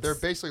but out, they're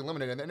it's- basically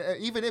eliminated. And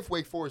even if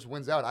Wake Forest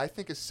wins out, I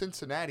think a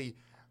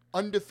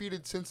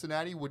undefeated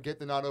Cincinnati would get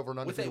the nod over an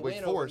With a undefeated win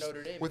Wake over Forest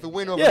Notre Dame. with a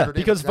win over Yeah, Notre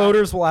Dame. because Exactly.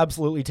 voters will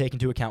absolutely take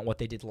into account what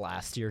they did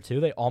last year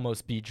too. They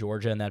almost beat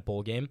Georgia in that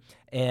bowl game,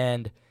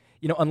 and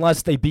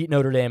unless they beat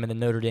Notre Dame and then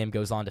Notre Dame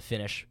goes on to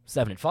finish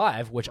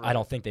 7-5, which I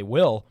don't think they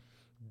will,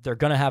 they're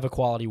gonna have a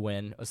quality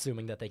win,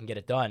 assuming that they can get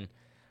it done.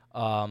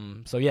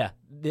 So yeah,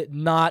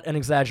 not an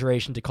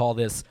exaggeration to call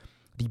this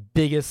the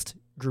biggest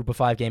Group of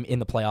 5 game in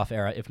the playoff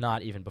era, if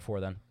not even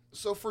before then.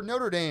 So for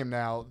Notre Dame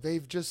now,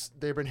 they've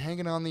been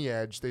hanging on the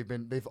edge.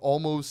 They've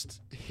almost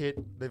hit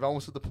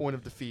the point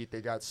of defeat. They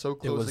got so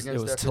close It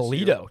against was FSU.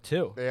 Toledo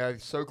too. They are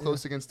so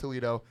close against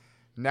Toledo.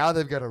 Now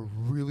they've got a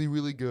really,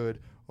 really good,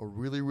 a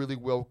really, really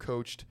well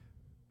coached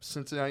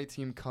Cincinnati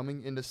team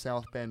coming into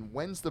South Bend.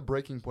 When's the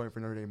breaking point for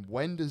Notre Dame?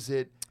 When does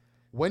it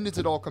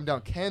all come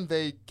down? Can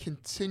they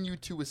continue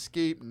to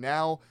escape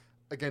now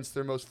against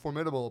their most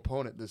formidable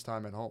opponent this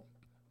time at home?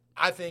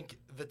 I think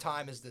the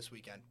time is this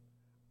weekend.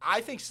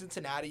 I think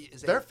Cincinnati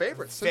is They're a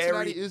favorites. very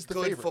Cincinnati is the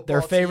good favorite. football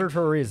They're favored team.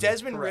 for a reason.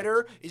 Desmond Correct.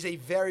 Ridder is a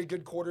very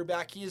good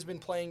quarterback. He has been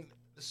playing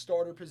the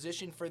starter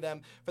position for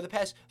them for the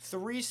past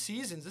 3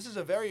 seasons. This is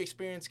a very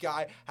experienced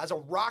guy, has a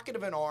rocket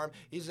of an arm.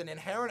 He's an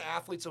inherent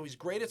athlete, so he's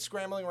great at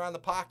scrambling around the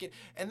pocket.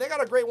 And they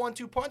got a great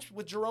 1-2 punch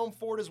with Jerome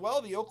Ford as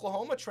well, the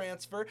Oklahoma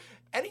transfer.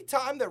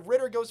 Anytime that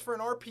Ridder goes for an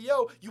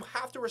RPO, you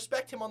have to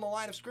respect him on the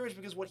line of scrimmage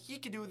because what he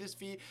can do with his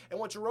feet and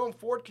what Jerome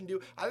Ford can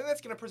do, I think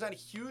that's going to present a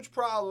huge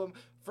problem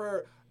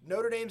for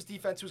Notre Dame's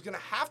defense, who's going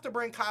to have to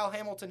bring Kyle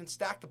Hamilton and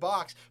stack the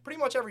box pretty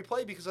much every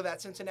play because of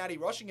that Cincinnati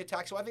rushing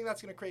attack. So I think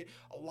that's going to create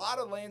a lot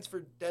of lanes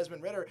for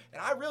Desmond Ridder,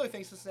 and I really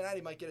think Cincinnati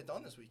might get it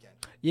done this weekend.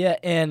 Yeah,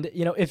 and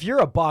if you're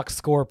a box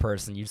score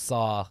person, you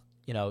saw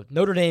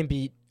Notre Dame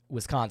beat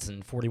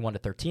Wisconsin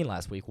 41-13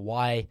 last week.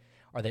 Why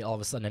are they all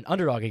of a sudden an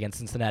underdog against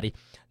Cincinnati?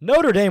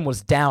 Notre Dame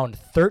was down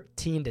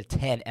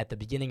 13-10 at the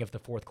beginning of the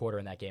fourth quarter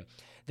in that game.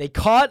 They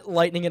caught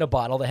lightning in a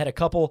bottle. They had a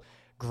couple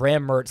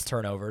Graham Mertz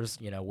turnovers,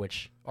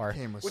 which are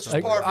Game was Which so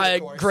is par for the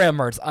course. Graham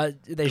Mertz.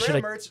 They should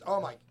Graham have. Mertz, oh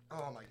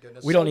my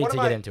goodness. We don't So need one to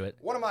of get my- into it.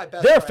 One of my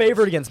best They're friends,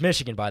 favored against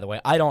Michigan, by the way.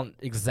 I don't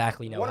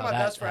exactly know One of how my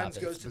that best friends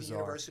happened. goes to the bizarre.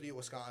 University of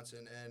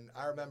Wisconsin, and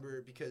I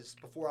remember because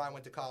before I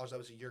went to college, that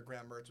was a year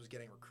Graham Mertz was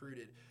getting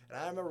recruited, and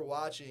I remember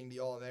watching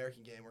the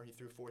All-American game where he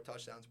threw 4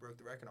 touchdowns, broke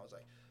the record, and I was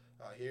like,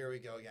 oh, here we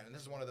go again. And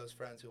this is one of those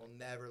friends who will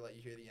never let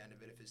you hear the end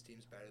of it if his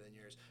team's better than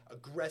yours.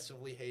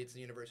 Aggressively hates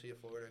the University of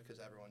Florida because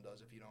everyone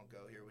does if you don't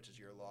go here, which is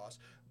your loss.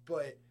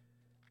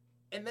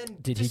 And then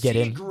Did to he get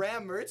see in?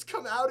 Graham Mertz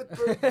come out and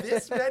throw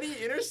this many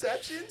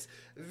interceptions,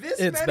 this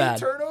It's many bad.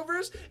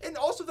 turnovers, and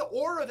also the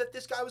aura that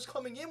this guy was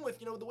coming in with,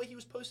 the way he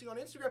was posting on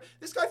Instagram.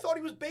 This guy thought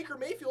he was Baker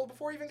Mayfield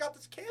before he even got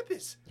this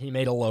campus. He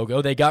made a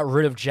logo. They got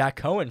rid of Jack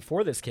Cohen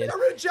for this They kid. got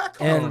rid of Jack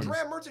Cohen, And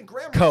Graham Mertz, and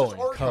Graham Cohen, Mertz is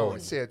our Cohen.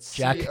 Say it's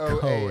Jack Coan.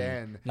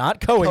 Cohen.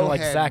 Not Cohen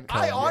like Cohen. Zach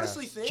Cohen. I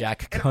honestly Yes. think,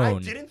 Jack and Cohen. I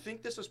didn't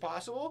think this was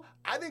possible,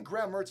 I think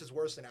Graham Mertz is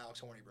worse than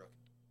Alex Hornibrook.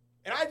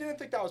 And I didn't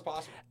think that was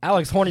possible.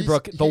 Alex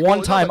Hornibrook, He's- the he- one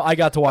well, time no, I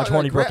got to watch no,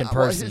 Hornibrook in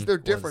person. They're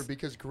was different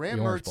because Graham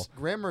the Orange Bowl.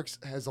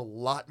 Mertz has a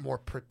lot more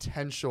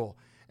potential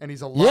and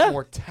he's a lot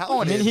more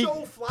talented. He's he-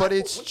 so flat-footed. but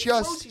it's When he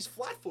just- throws, he's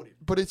flat-footed.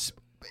 But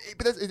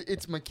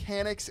it's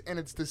mechanics and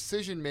it's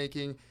decision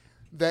making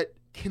that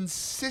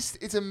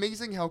it's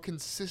amazing how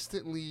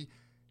consistently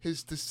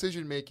his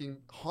decision making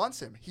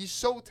haunts him. He's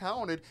so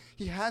talented.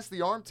 He has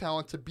the arm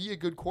talent to be a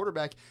good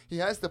quarterback. He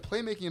has the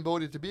playmaking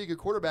ability to be a good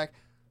quarterback,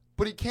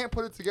 but he can't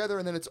put it together,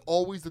 and then it's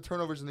always the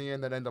turnovers in the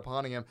end that end up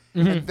haunting him.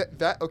 And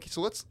okay,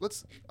 so let's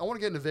I want to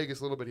get into Vegas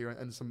a little bit here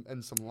and some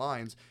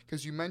lines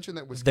because you mentioned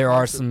that Wisconsin. There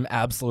are some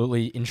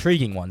absolutely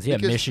intriguing ones. Yeah,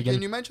 because- Michigan.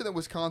 And you mentioned that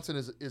Wisconsin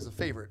is a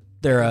favorite.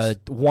 They're a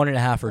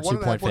 1.5 or 2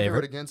 1.5 point point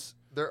favorite. against.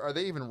 Are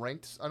they even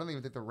ranked? I don't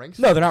even think they're ranked.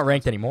 No, they're not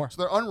ranked anymore.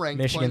 So they're unranked.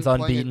 Michigan's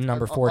playing unbeaten,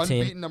 number 14.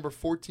 Unbeaten, number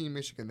 14,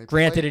 Michigan. They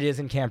Granted, play, it is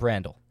in Camp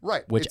Randall.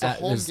 right. which it's a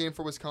home is- game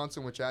for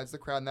Wisconsin, which adds the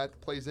crowd, and that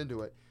plays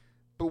into it.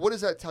 But what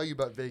does that tell you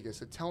about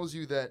Vegas? It tells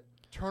you that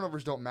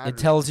turnovers don't matter. It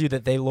tells you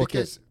that they look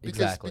because, at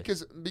exactly.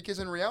 because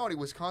in reality,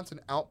 Wisconsin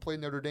outplayed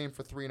Notre Dame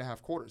for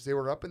 3.5 quarters. They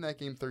were up in that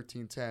game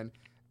 13-10,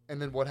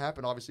 and then what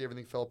happened? Obviously,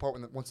 everything fell apart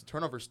once the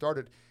turnovers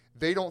started.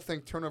 They don't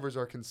think turnovers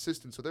are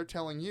consistent, so they're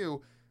telling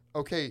you,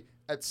 okay,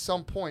 at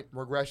some point,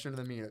 regression to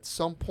the mean. At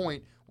some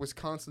point,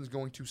 Wisconsin's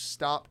going to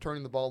stop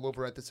turning the ball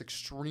over at this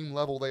extreme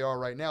level they are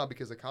right now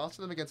because it costed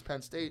them against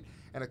Penn State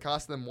and it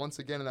cost them once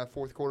again in that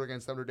fourth quarter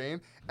against Notre Dame.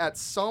 At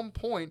some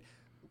point,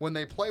 when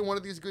they play one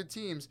of these good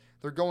teams,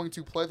 they're going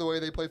to play the way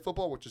they play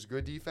football, which is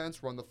good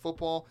defense, run the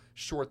football,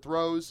 short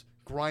throws,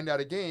 grind out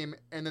a game,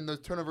 and then the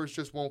turnovers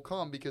just won't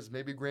come because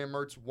maybe Graham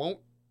Mertz won't,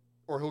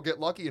 or he'll get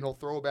lucky and he'll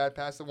throw a bad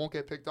pass that won't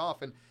get picked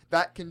off, and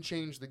that can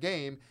change the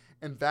game,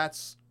 and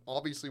that's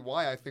obviously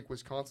why I think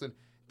Wisconsin,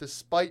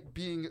 despite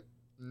being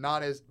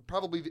not as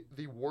probably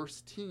the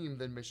worst team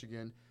than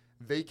Michigan,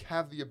 they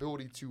have the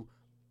ability to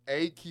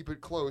A, keep it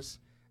close,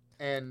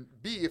 and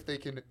B, if they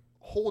can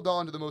hold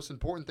on to the most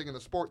important thing in the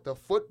sport, the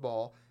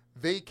football,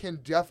 they can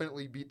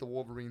definitely beat the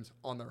Wolverines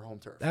on their home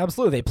turf.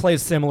 Absolutely. They play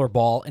similar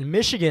ball. And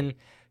Michigan,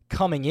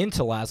 coming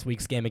into last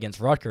week's game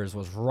against Rutgers,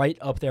 was right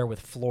up there with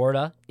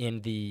Florida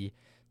in the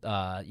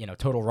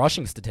total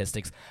rushing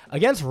statistics.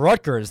 Against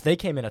Rutgers, they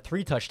came in a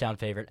 3-touchdown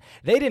favorite.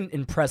 They didn't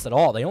impress at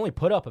all. They only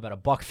put up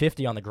about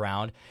 $150 on the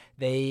ground.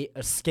 They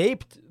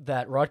escaped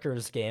that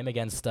Rutgers game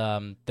against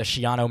the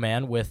Schiano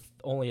man with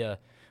only a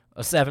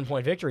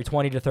 7-point victory,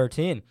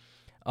 20-13.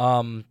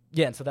 And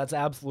so that's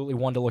absolutely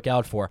one to look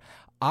out for.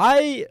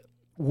 I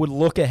would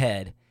look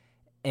ahead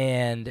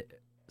and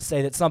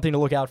say that something to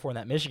look out for in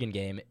that Michigan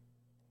game.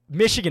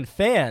 Michigan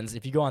fans,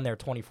 if you go on their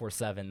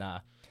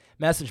 24/7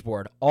 message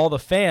board, all the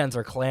fans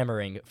are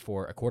clamoring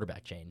for a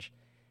quarterback change.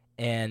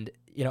 And,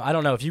 I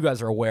don't know if you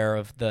guys are aware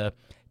of the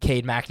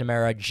Cade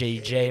McNamara,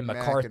 J.J.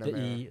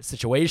 McCarthy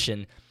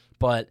situation,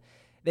 but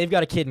they've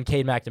got a kid in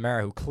Cade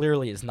McNamara who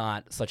clearly is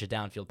not such a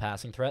downfield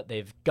passing threat.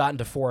 They've gotten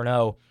to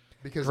 4-0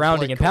 because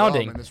grounding and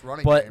pounding,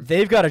 but game.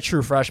 They've got a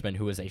true freshman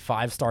who is a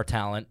 5-star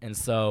talent, and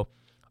so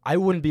I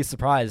wouldn't be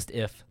surprised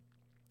if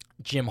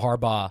Jim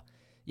Harbaugh,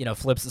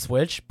 flips the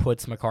switch,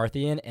 puts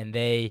McCarthy in, and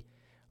they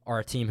are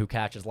a team who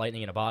catches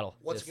lightning in a bottle.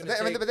 What's it going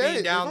to take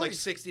being down like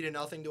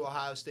 60-0 to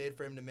Ohio State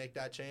for him to make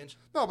that change?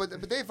 No,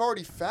 but they've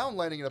already found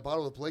lightning in a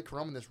bottle with Blake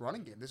Corum in this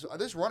running game.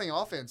 This running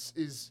offense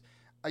is...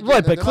 Again,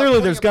 right, but clearly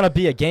there's going to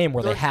be a game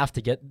where they have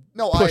to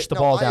push the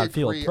ball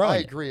downfield. I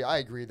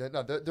agree.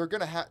 They're going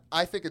to have...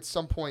 I think at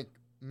some point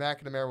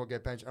McNamara will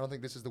get benched. I don't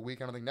think this is the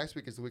week. I don't think next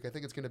week is the week. I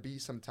think it's going to be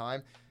some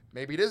time.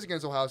 Maybe it is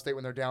against Ohio State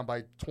when they're down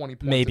by 20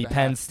 points. Maybe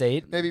Penn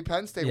State. Maybe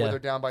Penn State where they're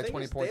down by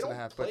 20 points and a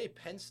half. They don't play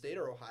Penn State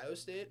or Ohio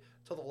State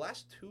till the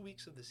last 2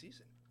 weeks of the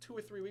season. 2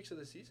 or 3 weeks of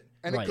the season.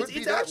 And right.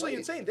 It's actually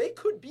insane. They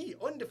could be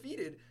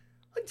undefeated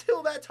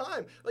until that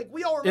time. Like,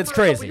 we all remember it's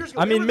crazy. Years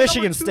ago, I mean,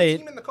 Michigan State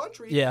team in the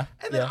country. Yeah.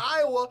 And then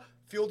Iowa,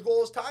 field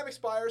goal as time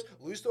expires,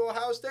 lose to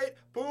Ohio State,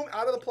 boom,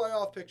 out of the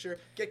playoff picture,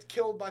 gets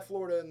killed by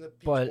Florida in the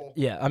Peach Bowl.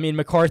 I mean,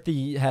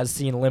 McCarthy has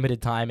seen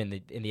limited time in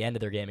the end of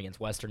their game against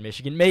Western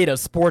Michigan. Made a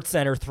Sports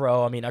Center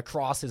throw,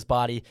 across his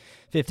body,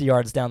 50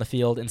 yards down the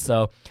field, and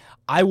so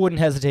I wouldn't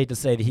hesitate to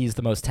say that he's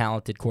the most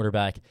talented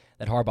quarterback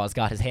that Harbaugh's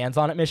got his hands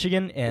on at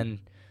Michigan, and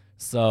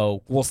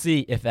so we'll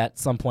see if at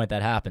some point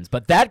that happens.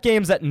 But that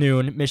game's at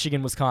noon,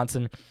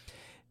 Michigan-Wisconsin.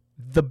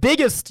 The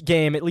biggest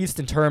game, at least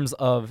in terms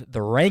of the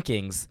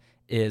rankings,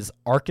 is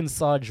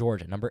Arkansas,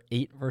 Georgia, number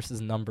 8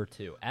 versus number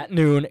 2. At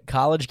noon,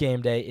 college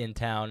game day in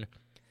town.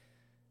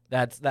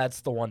 That's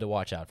the one to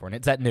watch out for, and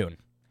it's at noon.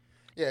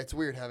 Yeah, it's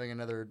weird having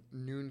another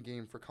noon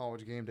game for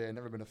college game day. I've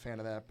never been a fan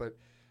of that, but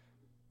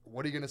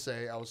what are you going to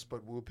say? I was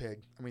but woo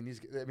pig.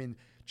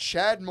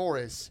 Chad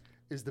Morris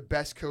is the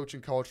best coach in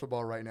college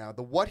football right now.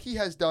 What he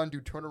has done to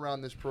turn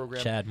around this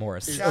program. Chad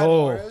Morris. Chad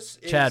Morris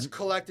is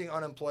collecting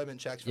unemployment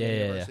checks from the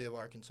University of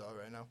Arkansas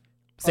right now.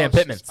 Sam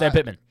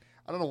Pittman.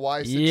 I don't know why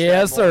I said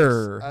yes, Chad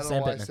sir. Morris. I don't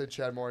know why I said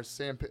Chad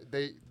Morris.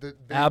 They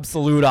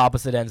absolute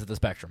opposite ends of the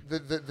spectrum.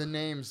 The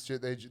names,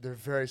 they're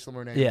very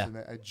similar names. Yeah. And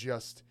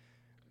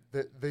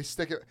they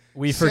stick it.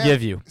 We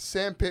forgive you.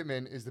 Sam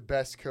Pittman is the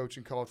best coach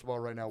in college football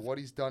right now. What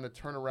he's done to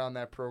turn around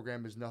that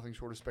program is nothing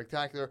short of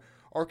spectacular.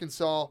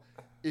 Arkansas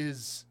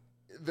is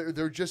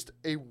they're just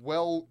a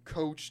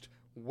well-coached,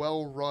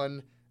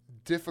 well-run,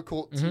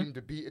 difficult team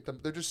to beat.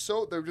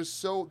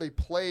 They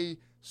play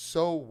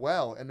so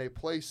well and they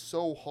play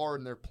so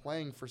hard and they're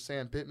playing for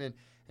Sam Pittman,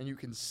 and you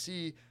can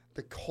see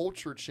the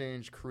culture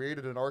change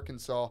created in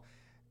Arkansas,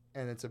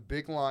 and it's a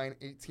big line,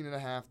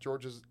 18.5.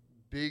 Georgia's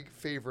big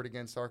favorite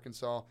against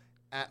Arkansas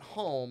at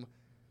home.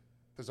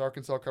 Does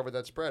Arkansas cover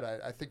that spread?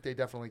 I think they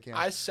definitely can.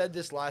 I said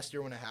this last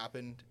year when it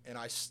happened, and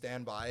I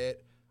stand by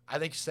it. I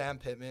think Sam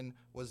Pittman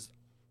was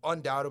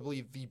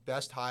undoubtedly the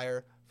best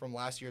hire from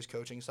last year's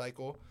coaching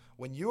cycle.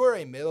 When you are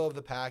a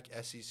middle-of-the-pack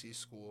SEC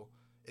school,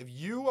 if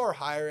you are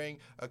hiring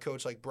a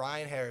coach like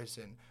Brian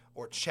Harrison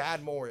or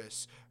Chad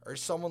Morris or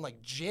someone like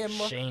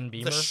Shane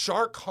Beamer, the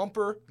Shark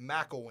Humper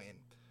McElwain,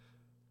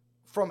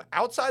 from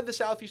outside the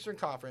Southeastern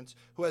Conference,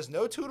 who has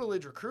no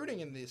tutelage recruiting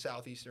in the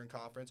Southeastern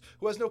Conference,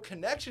 who has no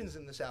connections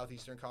in the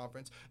Southeastern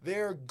Conference,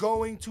 they're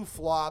going to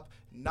flop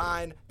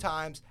 9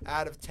 times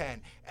out of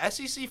 10.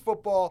 SEC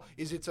football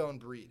is its own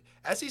breed.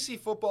 SEC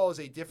football is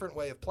a different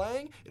way of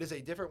playing. It is a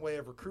different way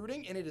of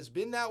recruiting, and it has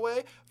been that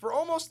way for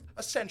almost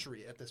a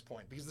century at this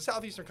point because the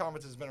Southeastern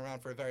Conference has been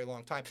around for a very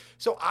long time.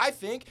 So I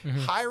think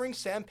hiring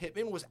Sam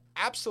Pittman was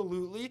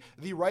absolutely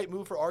the right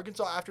move for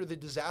Arkansas after the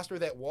disaster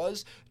that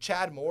was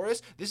Chad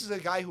Morris. This is a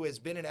guy who has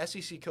been an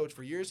SEC coach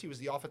for years. He was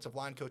the offensive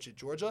line coach at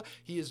Georgia.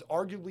 He is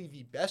arguably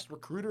the best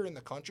recruiter in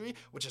the country,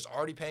 which is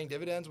already paying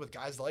dividends with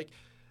guys like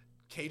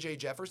KJ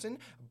Jefferson.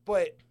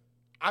 But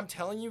I'm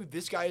telling you,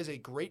 this guy is a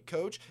great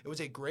coach. It was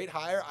a great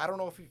hire. I don't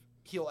know if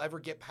he'll ever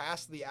get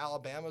past the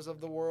Alabamas of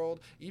the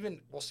world.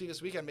 Even, we'll see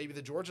this weekend, maybe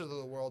the Georgias of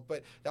the world.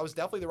 But that was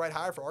definitely the right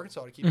hire for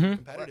Arkansas to keep it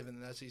competitive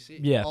in the SEC.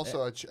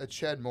 Also,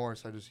 Chad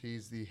Morris,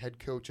 he's the head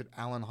coach at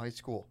Allen High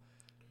School.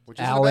 which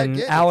isn't a bad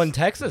gig. Allen,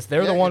 Texas.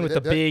 They're the one with the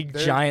they're- big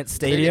they're- giant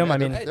stadium. I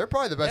mean, they're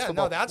probably the best Yeah,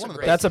 football. no, that's a one of the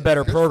great best that's a teams.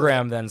 better Good for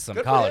program him. than some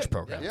Good for college him.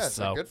 programs. Yeah,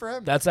 so good for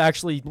him. that's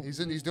actually He's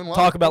doing well.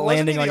 talk about Wasn't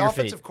landing he on the your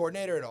offensive feet.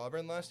 coordinator at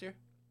Auburn last year?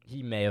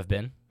 He may have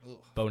been. Ugh.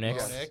 Bo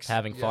Nix, Bo Nix.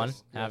 having fun,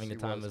 Yes, having the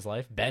he time was. of his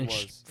life. was.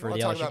 Bench You for want the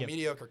to talk LSU about game.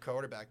 mediocre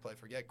quarterback play?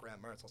 Forget Graham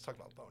Mertz. Let's talk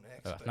about Bo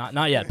Nix. but-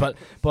 Not yet,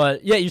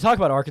 but yeah, you talk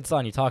about Arkansas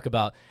and you talk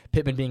about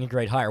Pittman being a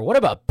great hire. What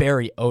about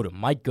Barry Odom?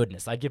 My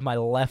goodness, I'd give my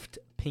left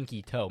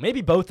pinky toe,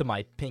 maybe both of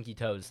my pinky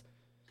toes,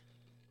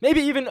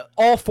 maybe even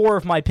all four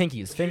of my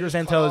pinkies, fingers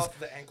and Cut toes, off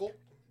the ankle.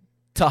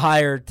 to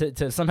hire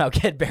to somehow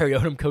get Barry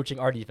Odom coaching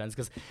our defense.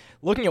 Because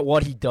looking at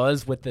what he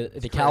does with the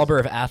caliber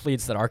of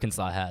athletes that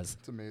Arkansas has,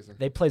 It's amazing.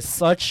 they play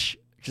such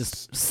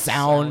just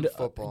sound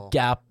football.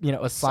 gap,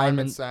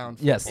 assignment. sound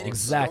Yes, football.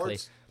 exactly.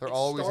 They're It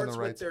always in starts the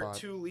right with their spot.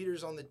 two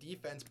leaders on the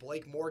defense,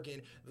 Blake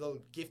Morgan, the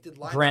gifted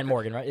linebacker. Grant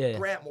Morgan, right? Yeah.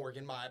 Grant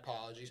Morgan, my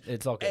apologies.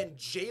 It's all good. And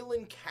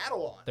Jalen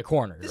Catalon. The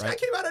corner, This right? guy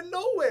came out of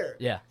nowhere.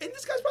 Yeah. And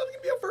this guy's probably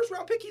going to be a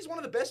first-round pick. He's one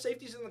of the best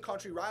safeties in the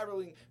country,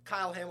 rivaling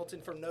Kyle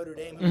Hamilton from Notre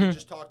Dame, who Mm-hmm. we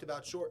just talked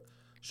about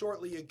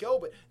shortly ago.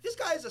 But this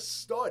guy is a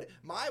stud.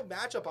 My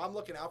matchup, I'm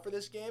looking out for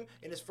this game.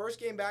 In his first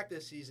game back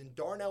this season,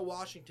 Darnell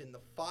Washington, the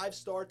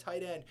 5-star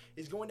tight end,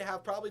 is going to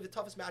have probably the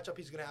toughest matchup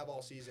he's going to have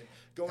all season,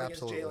 going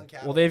Absolutely. against Jalen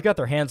Catalon. Well, they've got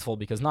their hands full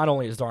because not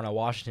only is Darnell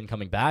Washington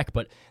coming back,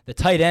 but the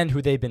tight end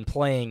who they've been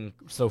playing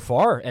so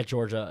far at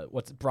Georgia,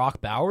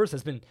 Brock Bowers,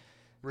 has been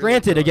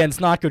granted good.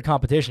 against not good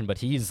competition, but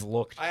he's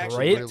looked I actually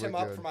great. picked him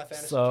Really up good. for my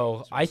fantasy So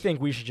team. I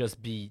think we should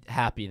just be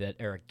happy that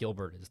Eric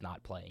Gilbert is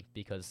not playing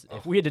because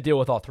if we had to deal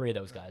with all three of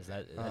those guys,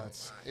 It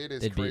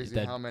is it'd be- crazy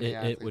that- how many it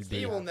athletes would they be.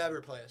 He have. will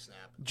never play a snap.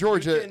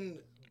 Georgia- You can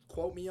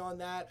quote me on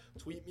that,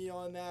 tweet me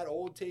on that,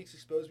 old takes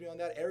expose me on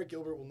that. Eric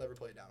Gilbert will never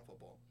play down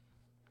football.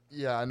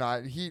 Yeah,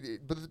 no,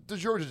 but the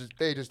Georgia,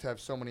 they just have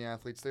so many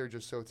athletes. They're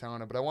just so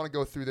talented. But I want to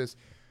go through this.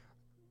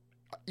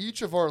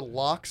 Each of our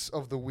locks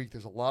of the week,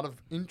 there's a lot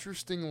of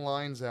interesting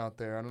lines out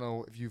there. I don't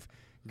know if you've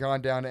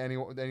gone down to any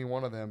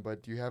one of them,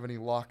 but do you have any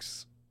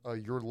locks,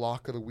 your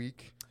lock of the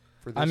week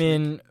for this I week?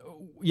 mean,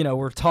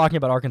 we're talking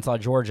about Arkansas,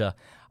 Georgia.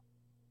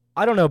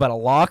 I don't know about a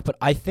lock, but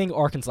I think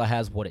Arkansas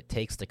has what it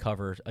takes to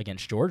cover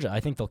against Georgia. I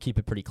think they'll keep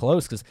it pretty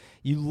close because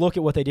you look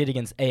at what they did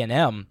against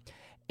A&M,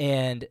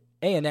 and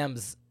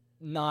A&M's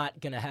not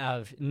going to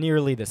have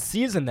nearly the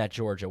season that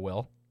Georgia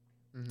will,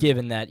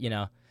 given that,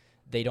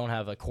 they don't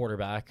have a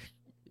quarterback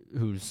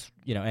who's,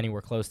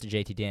 anywhere close to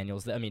JT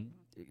Daniels. I mean,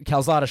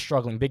 Calzada's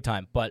struggling big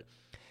time, but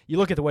you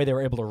look at the way they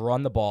were able to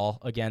run the ball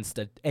against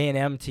an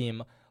A&M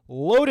team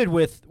loaded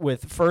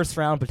with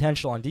first-round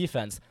potential on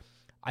defense.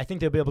 I think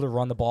they'll be able to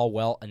run the ball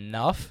well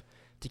enough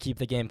to keep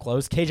the game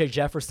close. KJ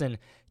Jefferson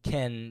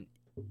can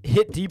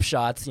hit deep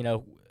shots,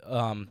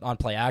 on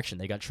play action.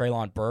 They got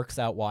Treylon Burks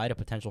out wide, a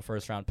potential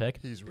first-round pick.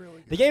 He's really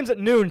good. The game's at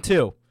noon,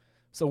 too,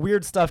 so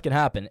weird stuff can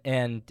happen.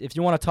 And if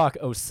you want to talk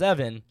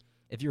 07,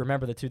 if you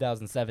remember the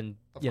 2007,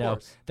 Of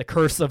course. the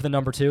curse of the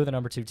number two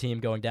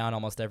team going down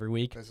almost every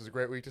week. This is a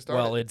great week to start.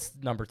 Well, it. it's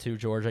number 2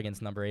 Georgia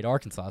against number 8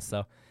 Arkansas.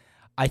 So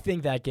I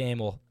think that game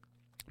will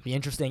be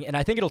interesting. And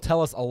I think it'll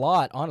tell us a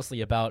lot, honestly,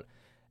 about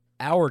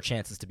our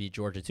chances to beat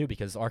Georgia, too,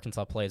 because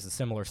Arkansas plays a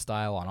similar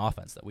style on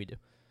offense that we do.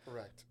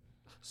 Correct.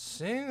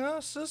 Sing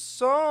us a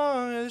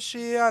song,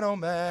 Shiano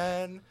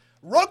man.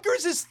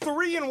 Rutgers is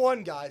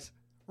 3-1, guys.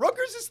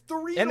 Rutgers is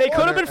 3-1. And they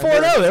could have been And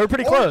they're- 4-0. They were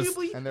pretty close.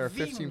 Arguably And they're a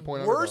the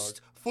 15-point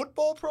worst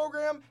football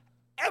program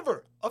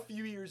ever a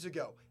few years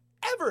ago.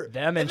 Ever.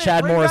 Them and they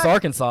Chad bring Morris, back-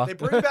 Arkansas. They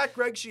bring back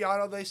Greg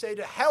Schiano. They say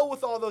to hell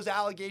with all those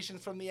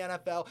allegations from the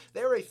NFL.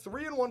 They're a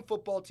 3-1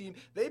 football team.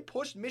 They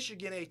pushed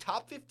Michigan, a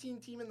top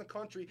 15 team in the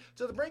country,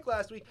 to the brink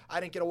last week.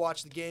 I didn't get to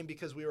watch the game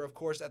because we were, of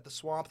course, at the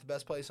Swamp, the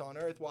best place on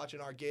earth,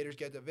 watching our Gators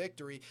get the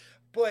victory.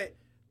 But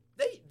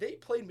they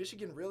played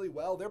Michigan really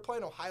well. They're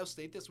playing Ohio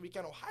State this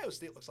weekend. Ohio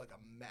State looks like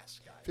a mess,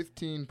 guys.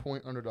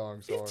 15-point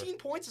underdogs. 15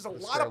 points is a the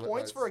lot of Scarlet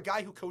points Knights. for a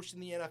guy who coached in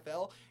the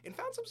NFL and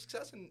found some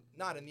success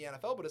not in the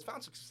NFL, but has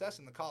found success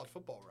in the college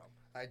football realm.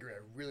 I agree. I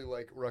really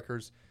like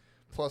Rutgers.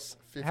 Plus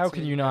 15. How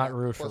can you not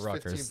root for plus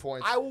Rutgers? 15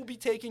 points. I will be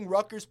taking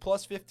Rutgers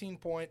plus 15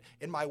 point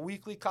in my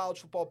weekly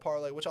college football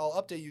parlay, which I'll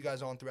update you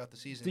guys on throughout the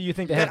season. Do you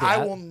think they that have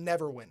I the will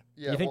never win.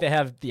 Yeah, Do you think well, they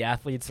have the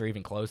athletes or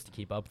even close to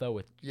keep up, though,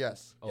 with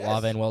Yes.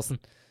 Olave and Wilson?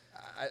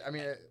 I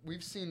mean,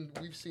 we've seen.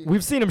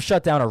 We've seen them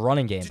shut down a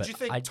running game. Did but you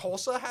think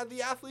Tulsa had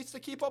the athletes to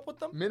keep up with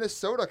them?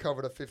 Minnesota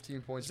covered a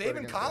 15-point spread Zaven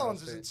against Ohio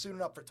Collins State. isn't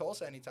suiting up for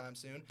Tulsa anytime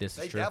soon. This is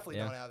they true, definitely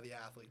yeah. don't have the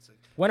athletes.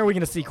 when are we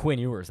going to see Quinn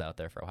Ewers out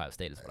there for Ohio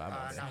State is what I'm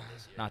wondering. Not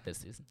this year. Not this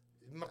season.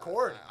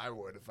 McCord. I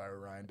would if I were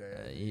Ryan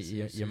Day.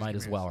 You might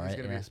as well, He's right?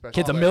 gonna be Yeah. a special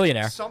Kid's a player.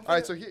 millionaire. Something All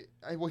right, so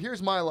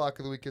here's my lock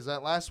of the week. Because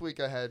last week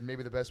I had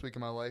maybe the best week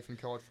of my life in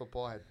college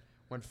football. I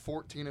went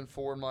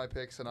 14-4 in my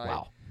picks, and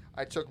Wow.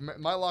 I took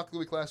my lock of the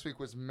week last week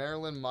was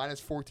Maryland minus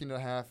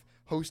 14.5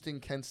 hosting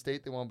Kent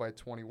State. They won by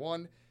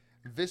 21.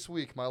 This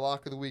week my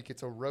lock of the week,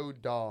 it's a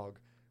road dog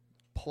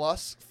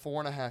plus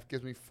 4.5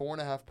 gives me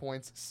 4.5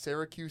 points.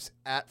 Syracuse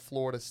at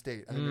Florida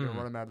State. I think they're gonna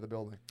run them out of the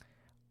building.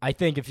 I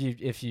think if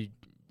you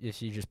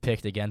if you just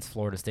picked against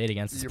Florida State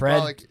against the You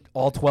spread probably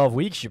all 12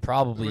 weeks, you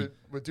probably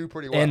would do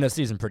pretty well. end the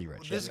season pretty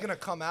rich. This is going to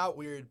come out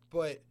weird,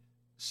 but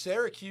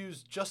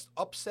Syracuse just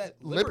upset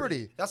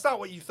Liberty. That's not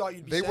what you thought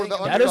you'd be They saying. were the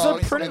That is a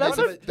underdogs, pretty. and That's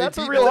they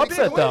a beat real Malik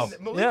upset, though.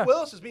 Malik Yeah.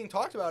 Willis is being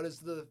talked about as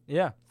the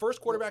Yeah.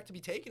 first quarterback to be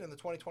taken in the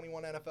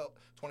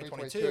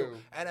 2022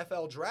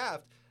 NFL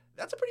draft.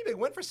 That's a pretty big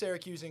win for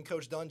Syracuse and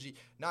Coach Dungy.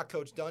 Not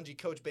Coach Dungy,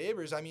 Coach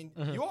Babers. I mean,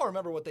 you all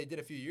remember what they did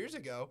a few years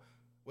ago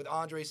with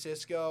Andre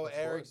Cisco,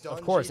 Eric Dungy.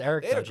 Of course,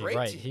 Eric They had a Dungy, great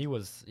right? team. He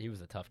was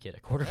a tough kid at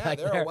Yeah, quarterback.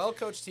 they're there. a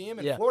well-coached team.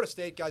 And Yeah. Florida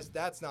State, guys,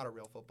 that's not a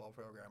real football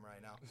program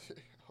right now.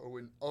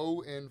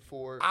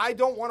 0-4. I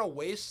don't want to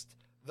waste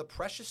the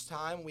precious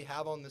time we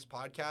have on this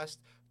podcast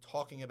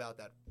talking about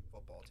that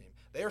football team.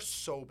 They are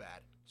so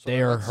bad.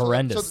 They are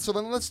horrendous. So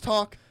then let's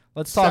talk.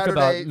 Let's talk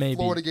Saturday, about maybe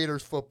Florida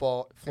Gators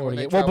football.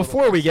 Well,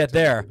 before we get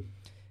there,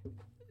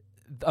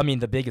 I mean,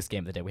 the biggest game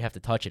of the day, we have to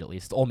touch it at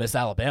least. Ole Miss,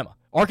 Alabama.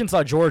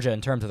 Arkansas, Georgia,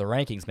 in terms of the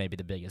rankings, may be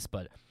the biggest.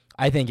 But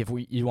I think if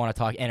you want to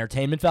talk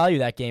entertainment value,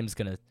 that game's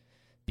going to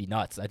be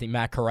nuts. I think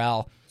Matt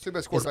Corral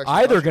is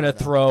either going to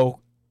throw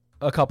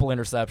a couple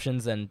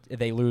interceptions and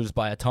they lose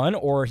by a ton,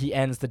 or he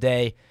ends the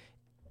day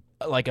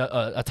like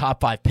a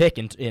top 5 pick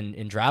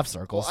in draft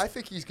circles. Well, I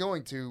think he's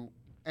going to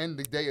end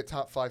the day a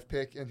top 5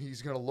 pick, and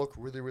he's going to look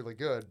really, really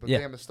good. But Yeah.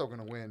 Bama's still going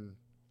to win.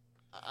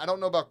 I don't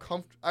know about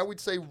I would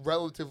say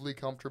relatively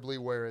comfortably,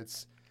 where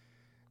it's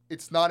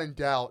not in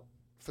doubt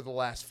for the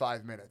last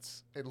 5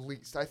 minutes at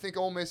least. I think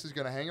Ole Miss is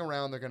going to hang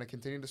around. They're going to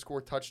continue to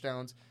score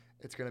touchdowns.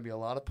 It's going to be a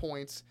lot of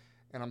points,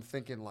 and I'm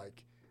thinking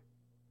like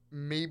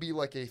maybe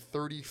like a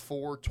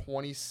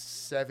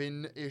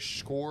 34-27-ish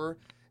score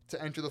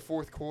to enter the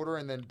fourth quarter,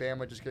 and then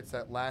Bama just gets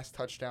that last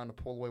touchdown to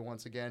pull away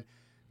once again.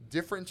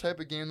 Different type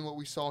of game than what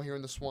we saw here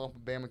in the Swamp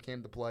when Bama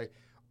came to play.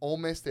 Ole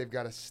Miss, they've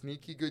got a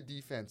sneaky good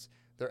defense.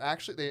 They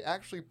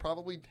actually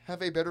probably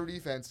have a better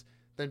defense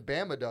than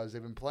Bama does.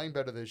 They've been playing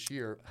better this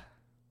year,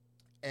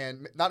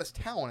 and not as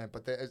talented,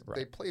 but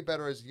they play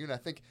better as a unit. I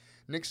think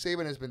Nick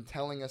Saban has been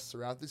telling us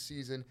throughout the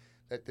season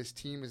that this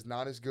team is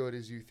not as good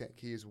as you think.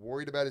 He is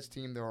worried about his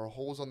team. There are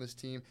holes on this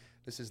team.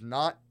 This is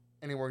not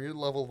anywhere near the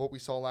level of what we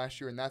saw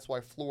last year, and that's why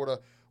Florida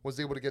was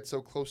able to get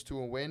so close to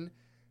a win.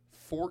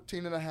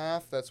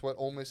 14.5, that's what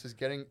Ole Miss is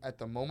getting at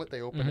the moment.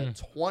 They opened at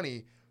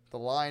 20.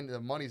 The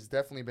money's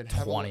definitely been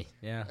heavily. 20,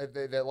 yeah.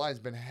 That line's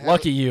been heavy.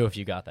 Lucky you if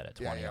you got that at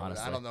 20, yeah,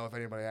 honestly. I don't know if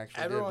anybody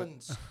actually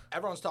Everyone's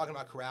talking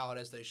about Corral,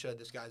 as they should.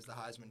 This guy's the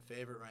Heisman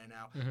favorite right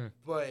now.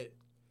 But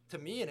to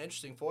me, an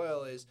interesting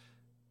foil is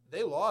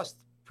they lost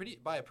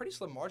by a pretty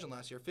slim margin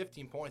last year,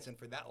 15 points. And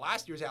for that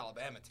last year's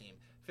Alabama team,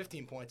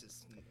 15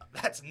 points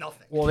that's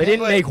nothing. Well, they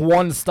didn't make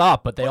one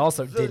stop, but they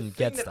also didn't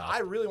get stopped. stopped. I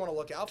really want to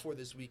look out for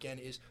this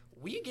weekend is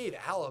we gave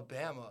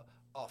Alabama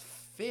a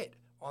fit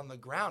on the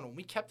ground when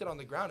we kept it on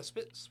the ground,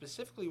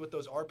 specifically with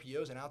those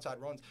RPOs and outside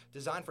runs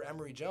designed for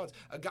Emory Jones.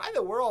 A guy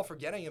that we're all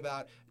forgetting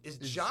about is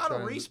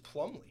John Reese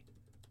Plumlee.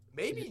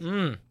 Maybe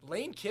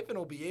Lane Kiffin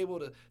will be able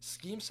to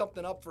scheme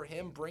something up for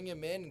him, bring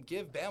him in, and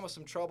give Bama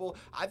some trouble.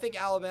 I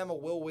think Alabama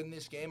will win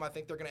this game. I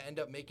think they're going to end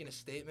up making a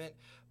statement.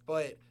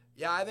 But,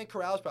 yeah, I think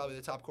Corral's probably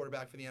the top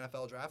quarterback for the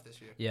NFL draft this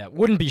year. Yeah,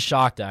 wouldn't be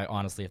shocked,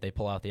 honestly, if they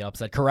pull out the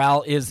upset.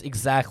 Corral is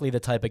exactly the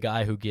type of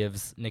guy who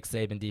gives Nick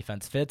Saban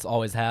defense fits,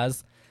 always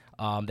has.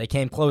 They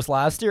came close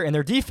last year, and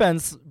their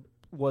defense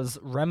was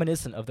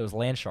reminiscent of those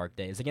Landshark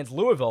days against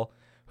Louisville,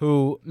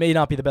 who may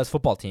not be the best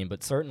football team,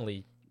 but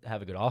certainly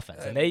have a good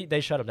offense. And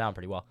they shut them down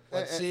pretty well.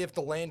 Let's see if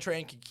the Lane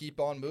train can keep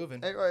on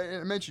moving.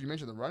 You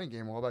mentioned the running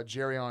game. Well, about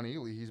Jerrion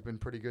Ealy, he's been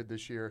pretty good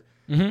this year.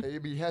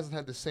 He hasn't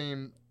had the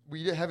same.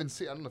 We haven't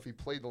seen. I don't know if he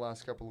played the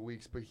last couple of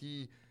weeks, but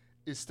he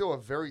is still a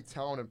very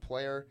talented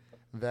player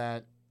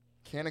that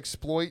can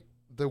exploit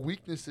the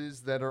weaknesses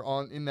that are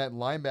in that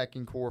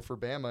linebacking core for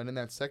Bama and in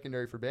that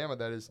secondary for Bama.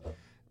 That is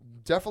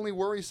definitely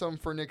worrisome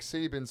for Nick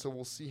Saban. So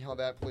we'll see how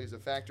that plays a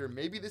factor.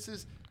 Maybe this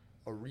is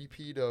a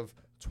repeat of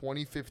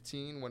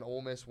 2015 when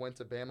Ole Miss went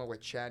to Bama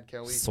with Chad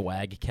Kelly.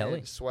 Swag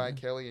Kelly.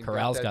 And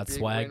Corral's got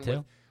swag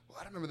too.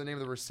 I don't remember the name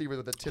of the receiver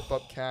with the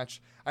tip-up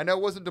catch. I know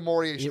it wasn't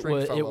DeMaurier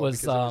Stringfellow. It was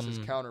his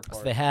counterpart.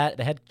 So they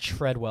had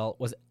Treadwell.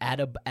 Was it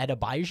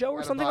Adebayo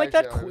or something like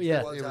that?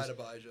 Yeah, it was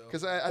Adebayo.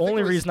 Because I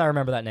only reason I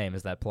remember that name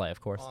is that play, of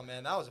course. Oh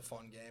man, that was a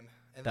fun game.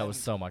 And that was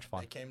so much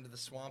fun. They came to the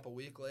Swamp a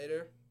week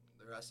later.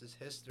 The rest is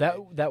history.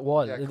 That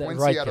was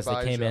right because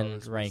they came in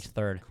ranked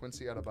third.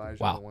 Quincy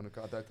Adebayo, wow. The one who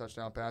caught that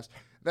touchdown pass.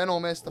 Then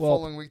Ole Miss the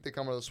following week they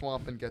come to the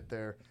Swamp and get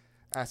their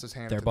asses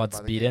handed. Their butts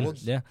beat in.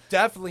 Yeah.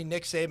 Definitely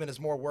Nick Saban is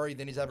more worried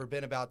than he's ever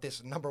been about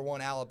this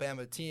 #1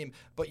 Alabama team.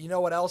 But you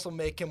know what else will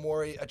make him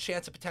worry? A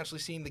chance of potentially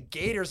seeing the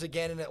Gators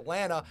again in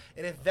Atlanta.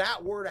 And if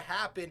that were to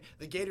happen,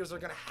 the Gators are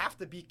going to have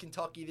to beat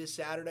Kentucky this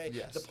Saturday.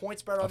 Yes. The point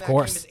spread on that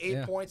course. game is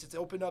 8 points. It's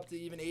opened up to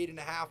even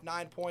 8.5,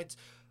 9 points.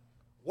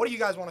 What do you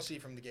guys want to see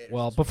from the Gators?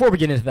 Well, before we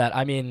get into that,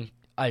 I mean,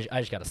 I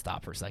just got to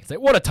stop for a second.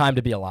 What a time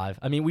to be alive.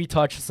 I mean, we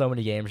touched so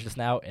many games just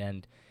now,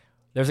 and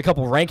there's a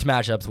couple ranked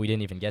matchups we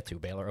didn't even get to.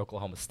 Baylor,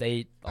 Oklahoma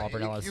State,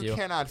 Auburn, LSU. You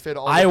cannot fit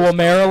all Iowa,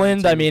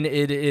 Maryland. I mean,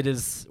 it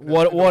is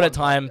what a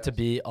time to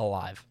be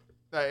alive.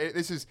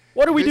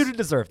 What do we do to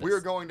deserve this? We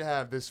are going to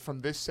have this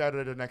from this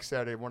Saturday to next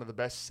Saturday, one of the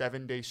best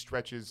 7-day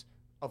stretches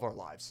of our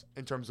lives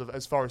in terms of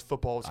as far as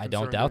football is concerned. I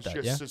don't doubt that.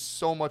 There's just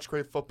so much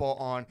great football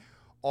on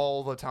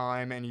all the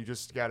time, and you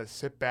just got to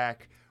sit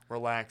back,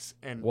 relax,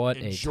 and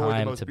enjoy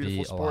the most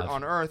beautiful sport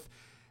on earth.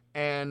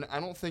 And I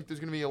don't think there's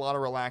going to be a lot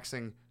of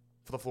relaxing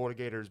for the Florida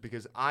Gators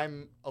because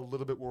I'm a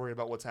little bit worried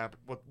about what's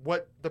happened,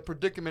 what the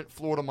predicament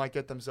Florida might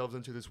get themselves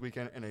into this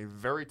weekend in a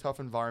very tough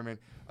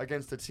environment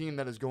against a team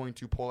that is going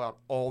to pull out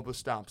all the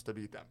stops to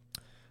beat them.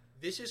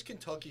 This is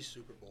Kentucky's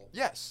Super Bowl.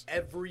 Yes.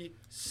 Every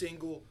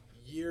single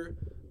year.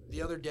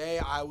 The other day,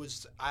 I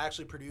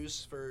actually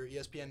produced for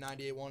ESPN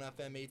 98.1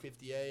 FM,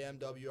 850 AM,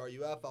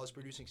 WRUF. I was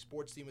producing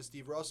Sports Team with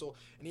Steve Russell,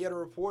 and he had a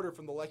reporter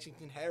from the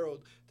Lexington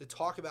Herald to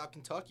talk about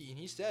Kentucky, and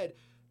he said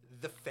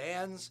the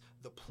fans,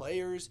 the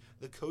players,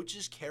 the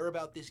coaches care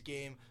about this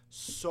game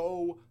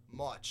so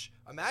much.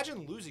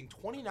 Imagine losing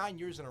 29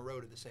 years in a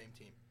row to the same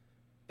team.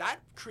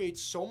 That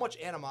creates so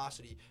much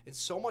animosity and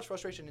so much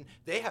frustration, and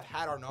they have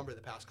had our number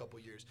the past couple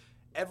of years.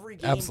 Every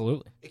game,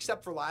 absolutely,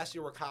 except for last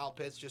year where Kyle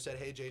Pitts just said,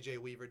 "Hey, J.J.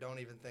 Weaver, don't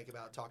even think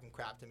about talking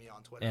crap to me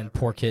on Twitter." And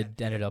poor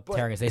kid ended up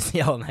tearing his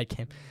ACL in that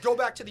game. Go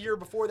back to the year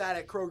before that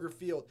at Kroger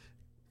Field.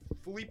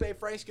 Felipe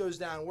Franks goes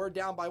down. We're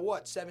down by,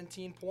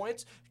 17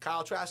 points?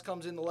 Kyle Trask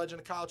comes in. The legend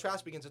of Kyle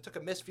Trask begins. It took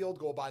a missed field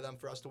goal by them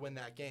for us to win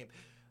that game,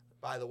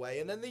 by the way.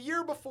 And then the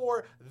year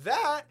before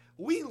that,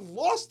 we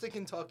lost to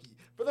Kentucky.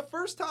 For the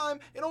first time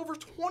in over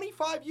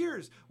 25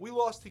 years, we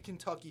lost to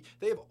Kentucky.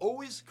 They have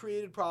always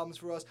created problems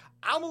for us.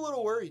 I'm a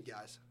little worried,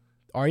 guys.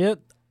 Are you?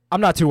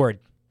 I'm not too worried.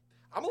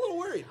 I'm a little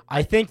worried.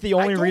 I think the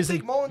only reason... I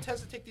don't think Mullen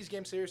tends to take these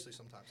games seriously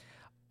sometimes.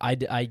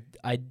 I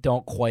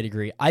don't quite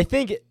agree. I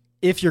think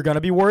if you're going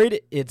to be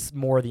worried, it's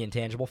more the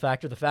intangible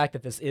factor. The fact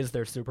that this is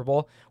their Super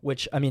Bowl,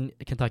 which, I mean,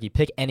 Kentucky,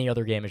 pick any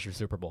other game as your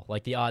Super Bowl.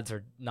 Like, the odds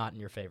are not in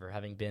your favor,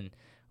 having been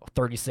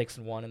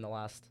 36-1 in the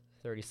last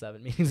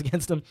 37 meetings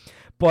against them.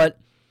 But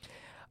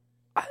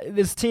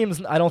this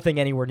team's, I don't think,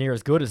 anywhere near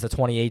as good as the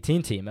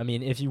 2018 team. I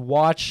mean, if you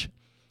watch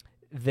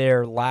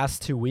their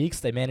last 2 weeks,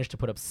 they managed to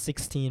put up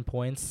 16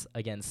 points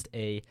against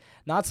a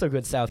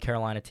not-so-good South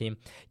Carolina team,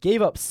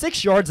 gave up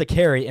 6 yards a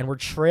carry, and were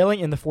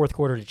trailing in the fourth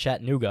quarter to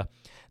Chattanooga.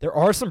 There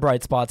are some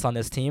bright spots on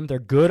this team. They're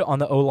good on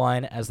the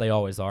O-line, as they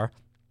always are.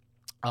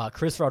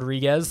 Chris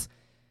Rodriguez,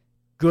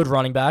 good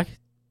running back.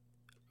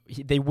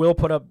 They will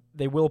put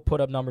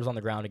up numbers on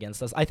the ground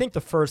against us. I think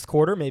the first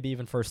quarter, maybe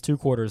even first 2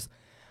 quarters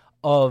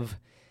of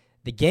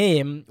the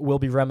game will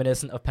be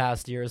reminiscent of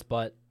past years,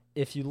 but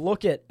if you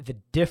look at the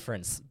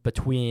difference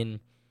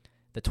between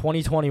the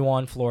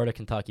 2021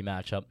 Florida-Kentucky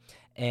matchup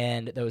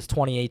and those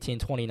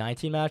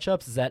 2018-2019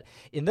 matchups, is that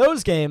in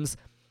those games,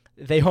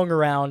 they hung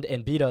around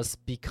and beat us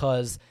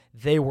because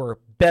they were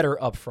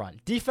better up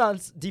front.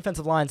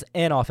 Defensive lines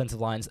and offensive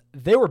lines,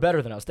 they were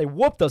better than us. They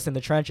whooped us in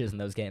the trenches in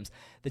those games.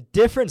 The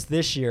difference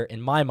this year, in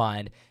my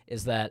mind,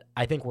 is that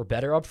I think we're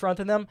better up front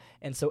than them,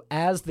 and so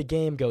as the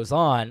game goes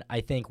on,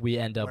 I think we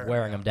end up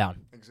wearing them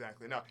down.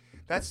 Exactly. No,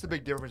 that's the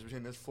big difference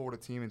between this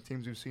Florida team and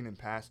teams we've seen in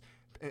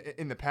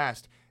the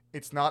past.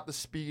 It's not the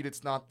speed,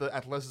 it's not the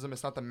athleticism,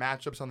 it's not the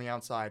matchups on the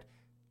outside.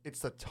 It's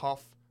the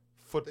tough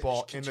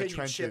football in the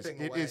trenches.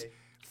 It is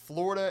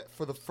Florida,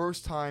 for the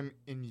first time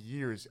in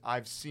years,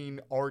 I've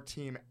seen our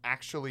team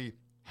actually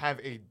have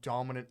a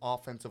dominant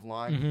offensive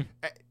line.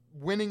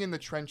 Winning in the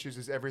trenches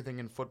is everything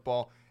in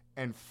football,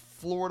 and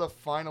Florida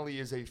finally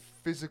is a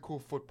physical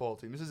football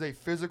team. This is a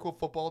physical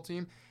football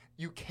team.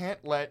 You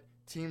can't let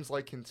teams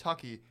like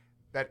Kentucky,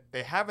 that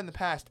they have in the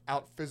past,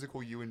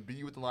 out-physical you and beat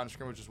you at the line of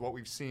scrimmage, which is what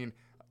we've seen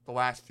the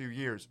last few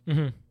years.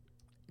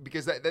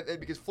 Because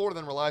because Florida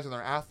then relies on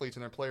their athletes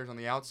and their players on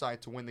the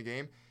outside to win the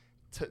game.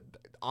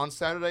 On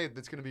Saturday,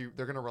 they're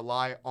going to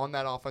rely on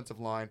that offensive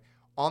line,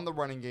 on the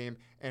running game,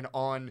 and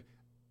on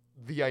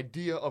the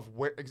idea of,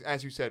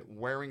 as you said,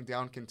 wearing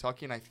down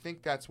Kentucky. And I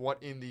think that's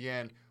what, in the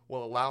end,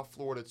 will allow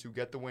Florida to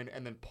get the win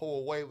and then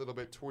pull away a little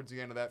bit towards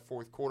the end of that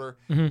fourth quarter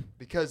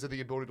because of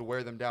the ability to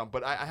wear them down.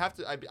 But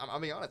I'll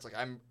be honest,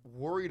 I'm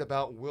worried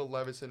about Will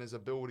Levis and his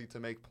ability to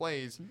make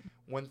plays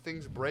when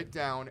things break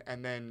down,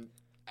 and then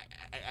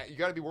you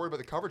got to be worried about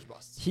the coverage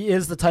busts. He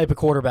is the type of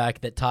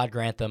quarterback that Todd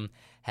Grantham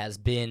has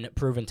been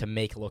proven to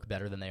make look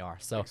better than they are.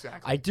 So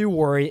exactly. I do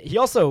worry. He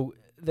also,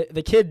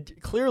 the kid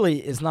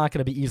clearly is not going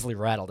to be easily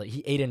rattled.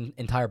 He ate an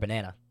entire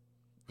banana,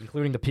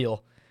 including the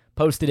peel.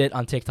 Posted it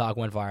on TikTok,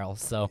 went viral.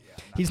 So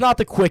he's not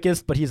the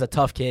quickest, but he's a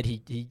tough kid.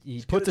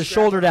 He puts his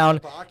shoulder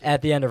down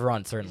at the end of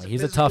run, certainly.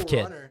 He's a tough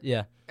kid. Runner.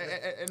 Yeah.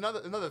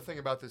 Another thing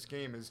about this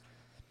game is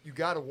you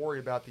got to worry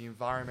about the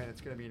environment.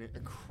 It's going to be a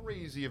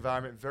crazy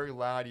environment, very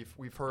loud.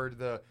 We've heard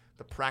the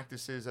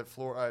practices at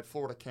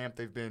Florida camp.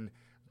 They've been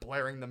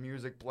blaring the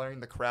music, blaring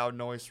the crowd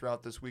noise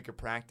throughout this week of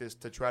practice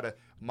to try to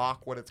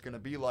mock what it's going to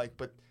be like.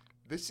 But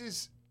this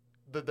is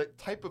the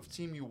type of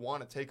team you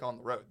want to take on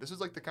the road. This is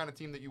like the kind of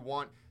team that you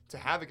want to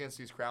have against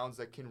these crowds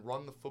that can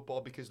run the football,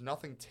 because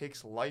nothing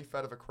takes life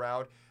out of a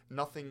crowd.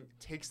 Nothing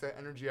takes that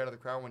energy out of the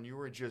crowd when you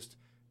were just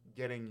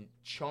getting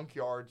chunk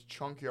yards,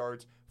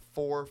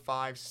 4,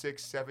 5,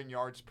 6, 7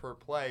 yards per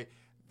play.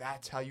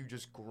 That's how you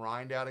just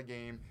grind out a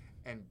game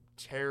and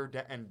tear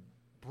down and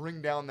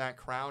bring down that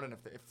crowd. And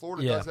if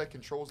Florida Yeah. does that,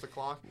 controls the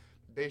clock,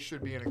 they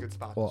should be in a good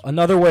spot. Well,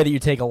 another way that you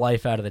take a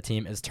life out of the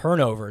team is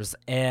turnovers,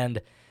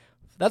 and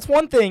that's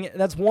one thing.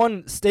 That's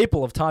one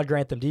staple of Todd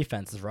Grantham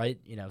defenses, right?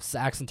 You know,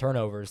 sacks and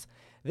turnovers.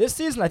 This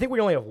season, I think we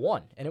only have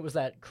one, and it was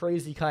that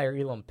crazy Kyer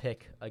Elam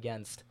pick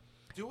against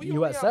Do we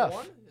USF. only have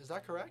one? Is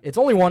that correct? It's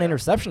only one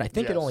interception. I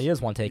think it Yes. only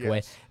is one takeaway.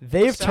 Yes.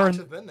 They've the sacks turned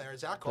have been there.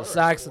 Zach the Carter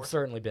sacks has have 4.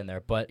 certainly been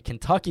there, but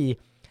Kentucky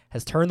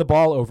has turned the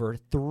ball over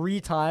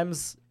 3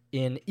 times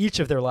in each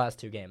of their last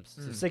 2 games,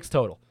 so 6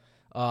 total.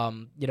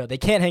 You know, they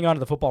can't hang on to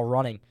the football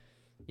running.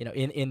 You know,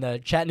 in the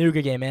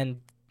Chattanooga game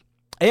and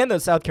the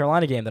South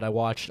Carolina game that I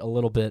watched a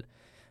little bit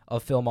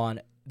of film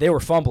on, they were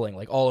fumbling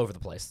like all over the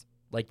place.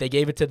 Like they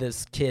gave it to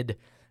this kid,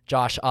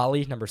 Josh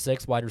Ali, number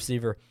 6, wide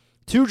receiver,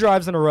 2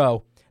 drives in a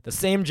row, the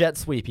same jet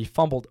sweep. He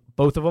fumbled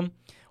both of them.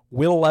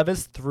 Will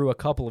Levis threw a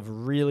couple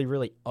of really,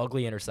 really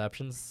ugly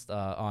interceptions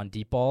on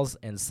deep balls,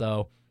 and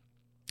so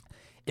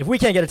if we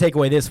can't get a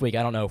takeaway this week,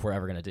 I don't know if we're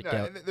ever going to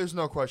Yeah, and there's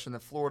no question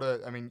that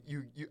Florida, I mean,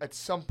 you at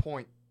some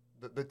point,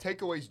 the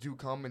takeaways do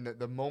come and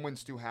the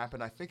moments do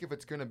happen. I think if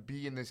it's going to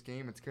be in this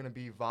game, it's going to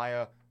be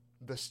via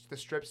the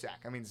strip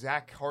sack. I mean,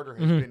 Zach Carter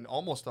has been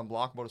almost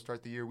unblockable to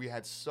start the year. We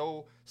had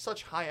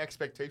such high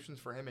expectations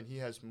for him, and he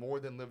has more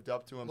than lived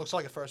up to them. Looks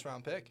like a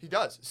first-round pick. He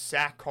does.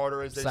 Sack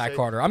Carter, as they say. Sack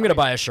Carter. I'm going to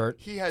buy a shirt.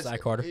 He has Sack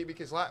Carter.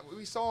 Because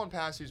we saw in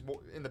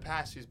the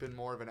past he's been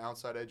more of an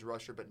outside edge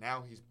rusher, but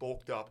now he's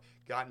bulked up,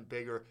 gotten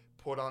bigger,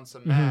 put on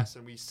some mass,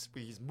 and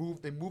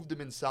they moved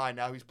him inside.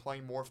 Now he's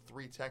playing more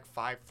 3-tech,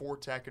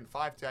 4-tech, and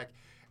 5-tech,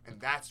 and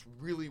that's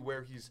really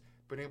where he's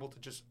been able to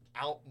just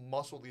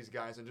out-muscle these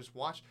guys and just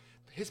watch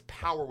his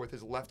power with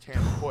his left-hand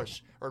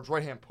push or his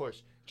right-hand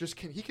push.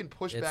 He can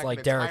push It's back like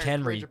an Derrick entire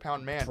Henry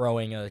 300-pound man.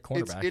 throwing a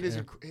cornerback.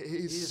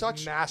 He's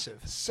He's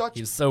massive.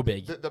 He's so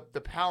big.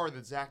 The power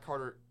that Zach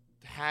Carter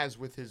has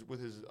with his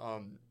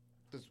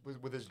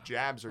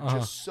jabs are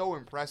just so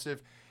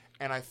impressive.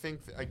 And I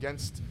think that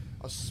against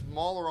a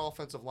smaller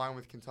offensive line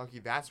with Kentucky,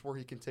 that's where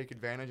he can take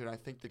advantage. And I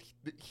think that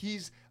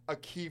he's a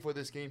key for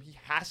this game. He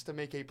has to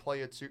make a play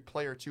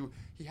or two.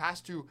 He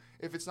has to,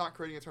 if it's not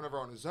creating a turnover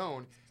on his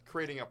own,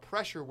 creating a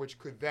pressure which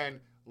could then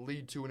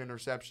lead to an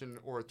interception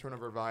or a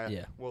turnover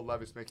via Will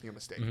Levis making a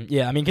mistake.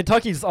 Yeah, I mean,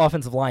 Kentucky's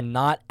offensive line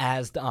not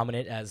as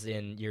dominant as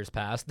in years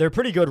past. They're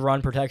pretty good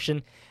run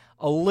protection.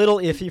 A little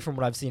iffy from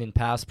what I've seen in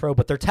pass pro,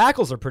 but their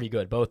tackles are pretty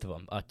good, both of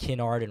them,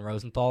 Kinnard and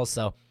Rosenthal.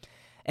 So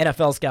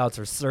NFL scouts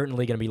are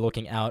certainly going to be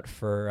looking out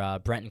for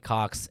Brenton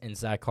Cox and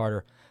Zach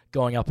Carter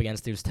going up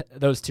against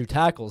those 2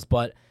 tackles.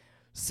 But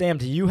Sam,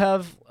 do you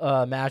have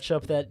a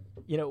matchup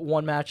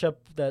one matchup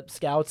that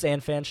scouts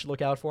and fans should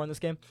look out for in this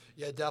game?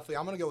 Yeah, definitely.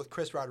 I'm going to go with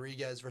Chris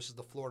Rodriguez versus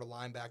the Florida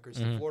linebackers.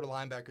 The Florida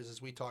linebackers,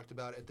 as we talked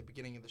about at the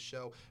beginning of the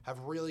show, have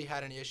really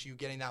had an issue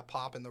getting that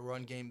pop in the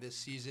run game this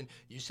season.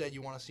 You said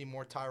you want to see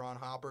more Tyron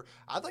Hopper.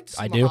 I'd like to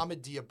see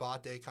Mohamed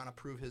Diabate kind of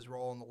prove his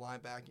role in the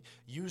linebacker,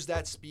 use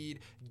that speed,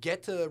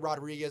 get to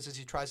Rodriguez as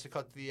he tries to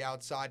cut to the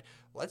outside.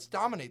 Let's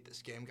dominate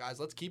this game, guys.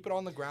 Let's keep it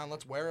on the ground.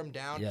 Let's wear him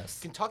down. Yes.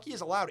 Kentucky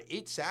has allowed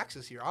 8 sacks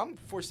this year. I'm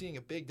foreseeing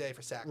a big day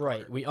for Zach Right.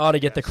 Carter. We ought to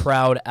get the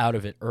crowd out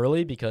of it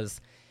early, because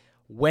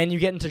when you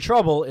get into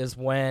trouble is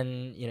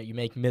when you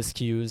make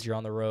miscues. You're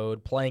on the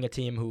road playing a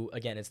team who,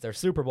 again, it's their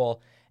Super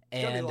Bowl,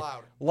 It's gonna and be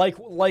loud. like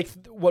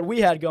what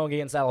we had going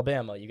against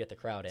Alabama, you get the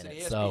crowd It's in an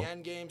it. ESPN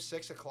So game,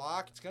 6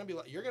 o'clock. It's gonna be.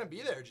 You're gonna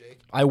be there,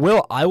 Jake. I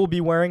will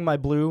be wearing my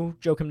blue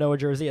Joakim Noah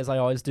jersey, as I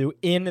always do,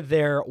 in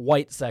their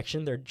white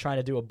section. They're trying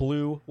to do a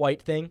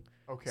blue-white thing.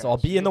 Okay. So I'll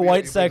be in you'll the white you'll be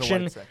in the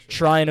section, white section.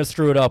 trying to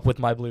screw it up with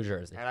my blue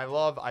jersey. And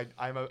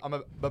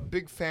I'm a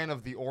big fan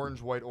of the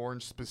orange, white,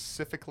 orange,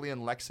 specifically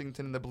in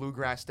Lexington in the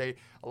Bluegrass State.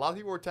 A lot of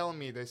people were telling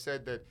me, they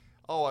said that,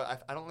 I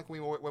don't like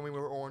when we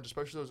wear orange,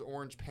 especially those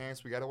orange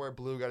pants. We got to wear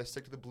blue, got to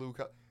stick to the blue.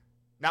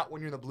 Not when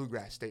you're in the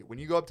Bluegrass State. When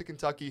you go up to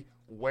Kentucky,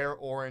 wear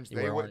orange.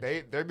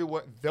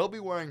 They'll be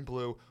wearing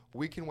blue.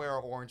 We can wear our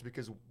orange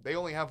because they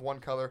only have one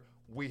color.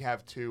 We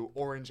have 2,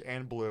 orange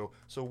and blue.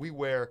 So we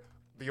wear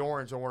the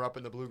orange when we're up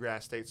in the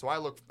Bluegrass State. So I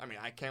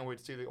can't wait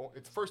to see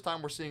it's the first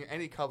time we're seeing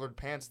any colored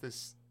pants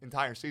this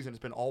entire season.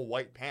 It's been all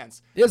white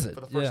pants. Is it?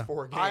 For the first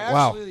 4 games.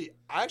 I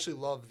actually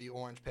love the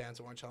orange pants,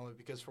 orange helmet,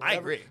 because I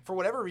agree. For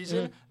whatever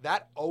reason,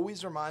 that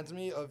always reminds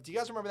me of. Do you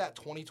guys remember that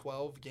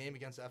 2012 game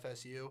against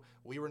FSU?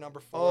 We were number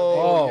 4.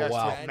 Oh, they were yes,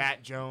 number with 10.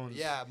 Matt Jones.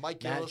 Yeah,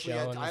 Mike Matt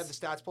Gillisley. I have the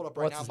stats pulled up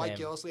right What's now. his Mike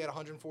name? Gillisley had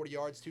 140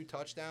 yards, 2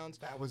 touchdowns.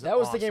 That was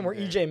the game where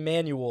E.J.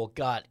 Manuel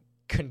got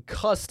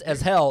concussed as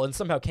hell and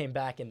somehow came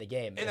back in the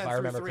game, And if then I threw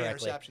remember 3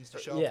 correctly. interceptions to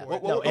show Yeah, for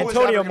it. What was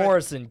Antonio that gonna-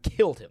 Morrison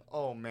killed him.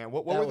 Oh man,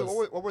 what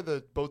That were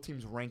the both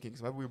teams' rankings?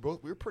 We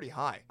were pretty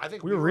high. I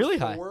think We we were were really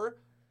 4,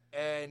 high.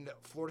 and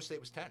Florida State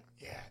was 10.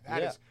 Yeah,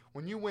 that is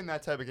when you win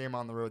that type of game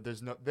on the road.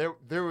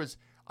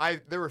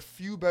 There were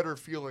few better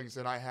feelings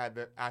than I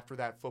had after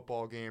that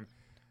football game.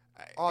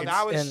 Oh,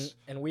 that was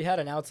and we had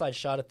an outside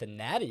shot at the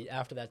Natty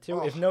after that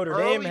too. Oh, if Notre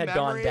early Dame had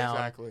gone memories? down,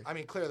 Exactly. I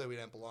mean, clearly we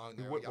didn't belong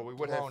there. We got we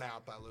would blown have-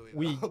 out by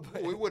Louisville.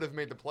 We would have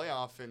made the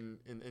playoff in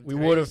we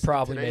would have today's-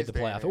 probably today's made the day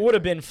and playoff. age. It would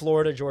have been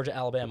Florida, Georgia,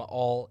 Alabama,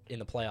 all in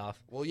the playoff.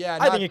 Well, yeah.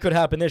 I think it could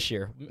happen this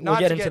year. We'll Not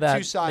get to into get that too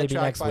maybe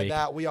sidetracked next by week.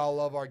 that. We all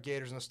love our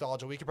Gators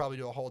nostalgia. We could probably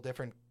do a whole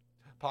different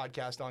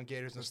podcast on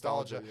Gators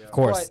nostalgia. Yeah. Of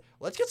course. But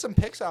let's get some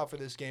picks out for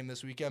this game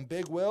this weekend.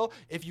 Big Will,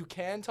 if you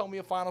can, tell me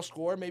a final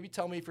score. Maybe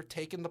tell me if you're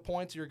taking the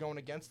points or you're going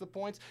against the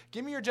points.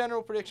 Give me your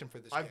general prediction for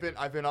this game.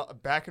 I've been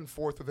back and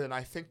forth with it, and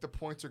I think the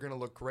points are going to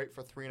look great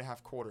for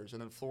 3.5 quarters,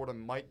 and then Florida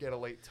might get a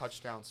late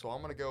touchdown. So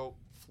I'm going to go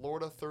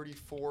Florida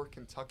 34,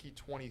 Kentucky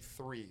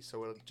 23.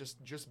 So it'll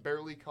just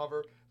barely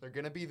cover. They're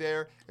going to be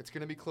there. It's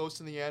going to be close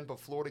in the end,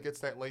 but Florida gets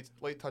that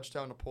late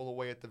touchdown to pull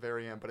away at the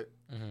very end. But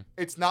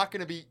it's not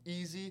going to be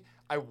easy.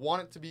 I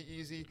want it to be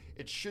easy.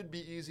 It should be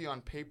easy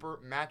on paper,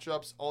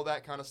 matchups, all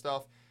that kind of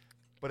stuff.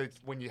 But it's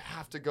when you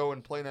have to go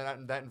and play in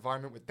that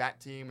environment with that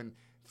team, and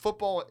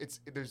football,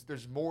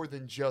 there's more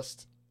than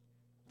just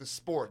the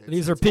sport.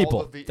 These are it's all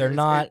people. of the- They're it's-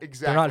 not.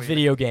 exactly. They're not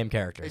video game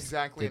characters.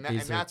 Exactly, and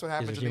These that's are- what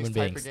happens these are in these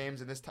human type of beings.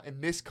 games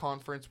in this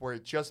conference where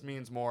it just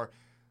means more.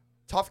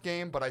 Tough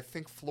game, but I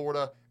think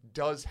Florida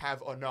does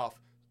have enough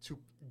to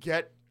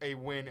get a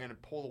win and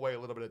pull away a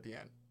little bit at the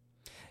end.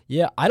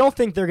 Yeah, I don't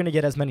think they're going to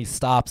get as many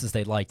stops as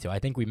they'd like to. I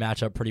think we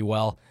match up pretty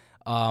well.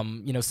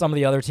 Some of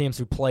the other teams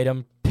who played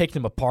them picked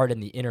them apart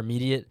in the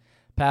intermediate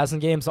passing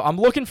game. So I'm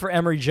looking for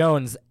Emory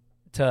Jones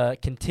to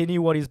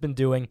continue what he's been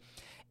doing.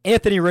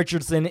 Anthony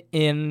Richardson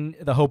in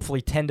the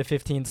hopefully 10 to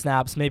 15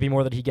 snaps, maybe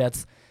more that he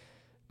gets,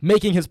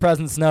 making his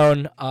presence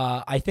known.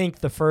 I think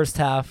the first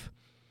half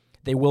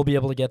they will be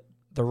able to get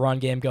the run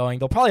game going.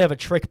 They'll probably have a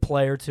trick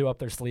play or two up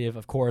their sleeve,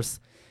 of course,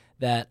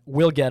 that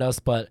will get us,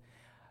 but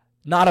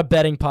not a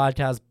betting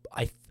podcast.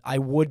 I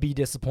would be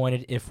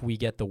disappointed if we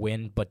get the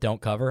win, but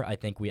don't cover. I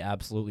think we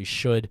absolutely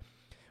should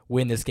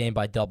win this game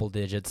by double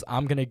digits.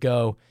 I'm going to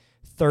go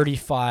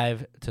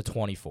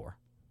 35-24.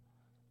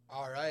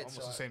 All right. Almost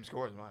the same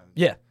score as mine.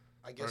 Yeah.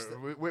 I guess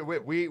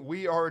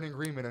We are in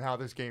agreement on how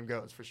this game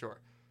goes for sure.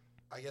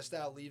 I guess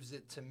that leaves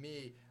it to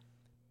me.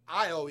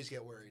 I always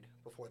get worried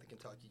before the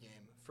Kentucky game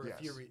for a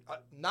few reasons.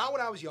 Not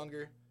when I was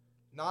younger,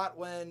 not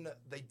when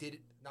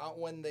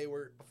they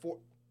were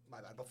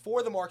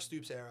before the Mark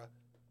Stoops era.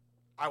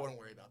 I wouldn't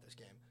worry about this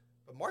game.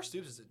 But Mark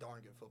Stoops is a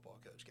darn good football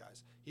coach,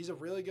 guys. He's a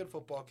really good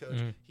football coach.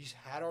 Mm-hmm. He's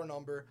had our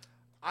number.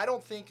 I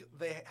don't think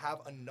they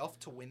have enough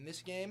to win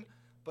this game.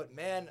 But,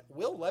 man,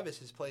 Will Levis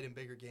has played in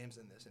bigger games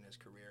than this in his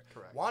career.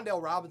 Correct.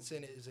 Wan'Dale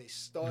Robinson is a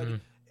stud. Mm-hmm.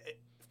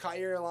 If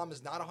Kaiir Elam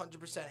is not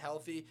 100%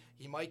 healthy,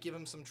 he might give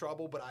him some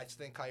trouble, but I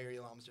think Kaiir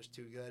Elam is just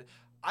too good.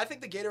 I think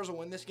the Gators will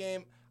win this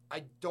game.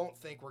 I don't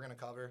think we're going to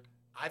cover.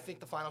 I think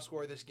the final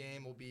score of this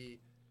game will be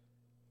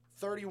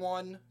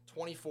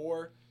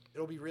 31-24.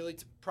 It'll be really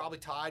probably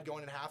tied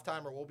going into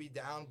halftime, or we'll be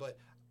down, but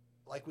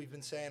like we've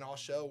been saying all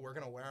show, we're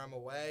going to wear them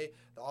away.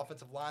 The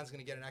offensive line's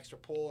going to get an extra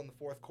pull in the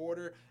fourth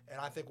quarter, and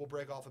I think we'll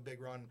break off a big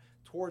run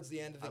towards the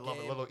end of the game. I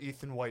love a little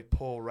Ethan White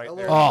pull right A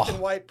there. little Ethan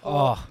White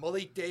pull.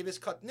 Malik Davis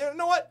cut. No, you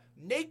know what?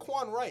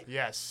 Naquan Wright.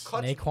 Yes.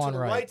 Cuts Naquan to the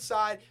Wright. right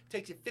side,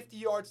 takes it 50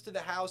 yards to the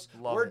house.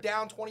 Love We're it.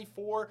 down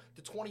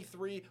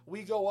 24-23.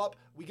 We go up.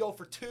 We go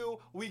for two.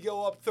 We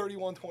go up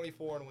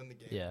 31-24 and win the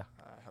game. Yeah.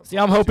 See,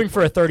 I'm hoping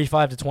for a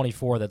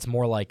 35-24 that's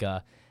more like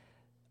a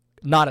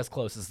not as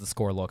close as the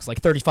score looks,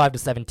 like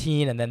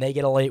 35-17, and then they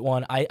get a late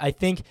one. I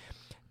think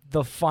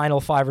the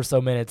final 5 or so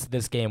minutes,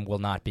 this game will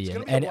not be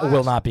in, and it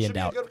will not be in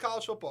doubt. Should be a good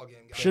college football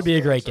game, guys. Should be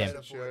a great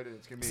Excited game. for it.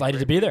 It's gonna be Excited a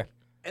to great be there.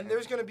 And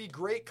there's going to be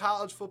great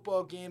college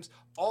football games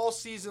all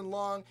season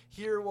long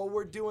here while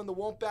we're doing the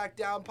Won't Back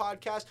Down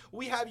podcast.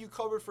 We have you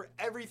covered for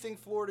everything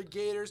Florida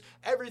Gators,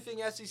 everything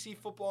SEC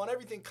football, and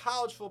everything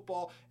college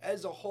football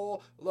as a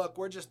whole. Look,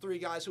 we're just three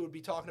guys who would be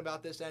talking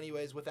about this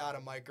anyways without a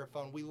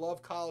microphone. We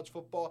love college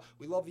football.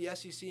 We love the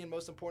SEC, and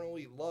most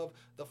importantly, we love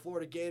the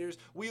Florida Gators.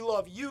 We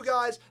love you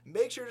guys.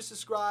 Make sure to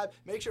subscribe.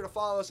 Make sure to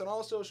follow us on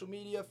all social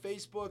media,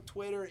 Facebook,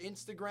 Twitter,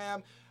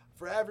 Instagram.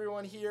 For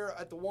everyone here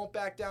at the Won't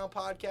Back Down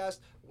podcast,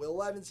 Will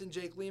Levinson,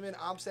 Jake Lehman,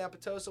 I'm Sam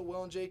Petosa.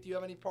 Will and Jake, do you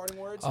have any parting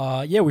words?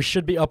 Yeah, we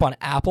should be up on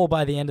Apple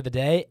by the end of the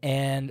day.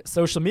 And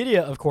social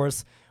media, of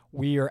course,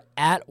 we are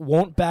at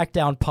Won't Back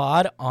Down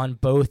Pod on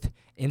both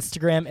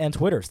Instagram and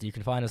Twitter, so you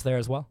can find us there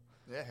as well.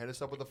 Yeah, hit us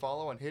up with a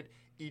follow and hit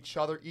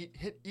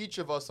each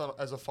of us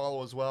as a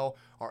follow as well.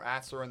 Our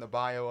ats are in the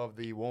bio of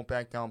the Won't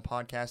Back Down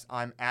podcast.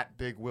 I'm at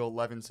Big Will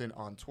Levinson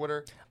on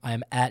Twitter. I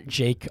am at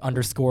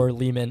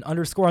Jake_Lehman_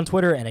 on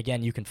Twitter. And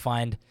again, you can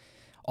find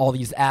all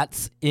these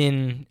ats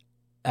in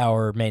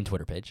our main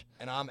Twitter page.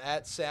 And I'm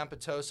at Sam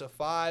Petosa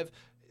 5.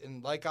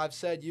 And like I've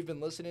said, you've been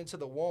listening to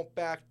the Won't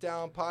Back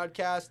Down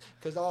podcast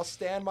because I'll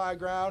stand my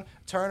ground,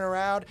 turn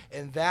around,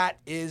 and that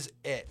is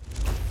it.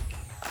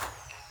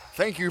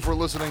 Thank you for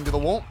listening to the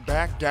Won't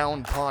Back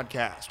Down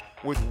podcast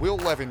with Will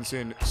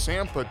Levinson,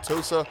 Sam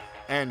Petosa,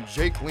 and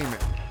Jake Lehman,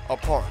 a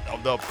part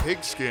of the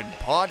Pigskin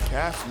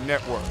Podcast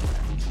Network.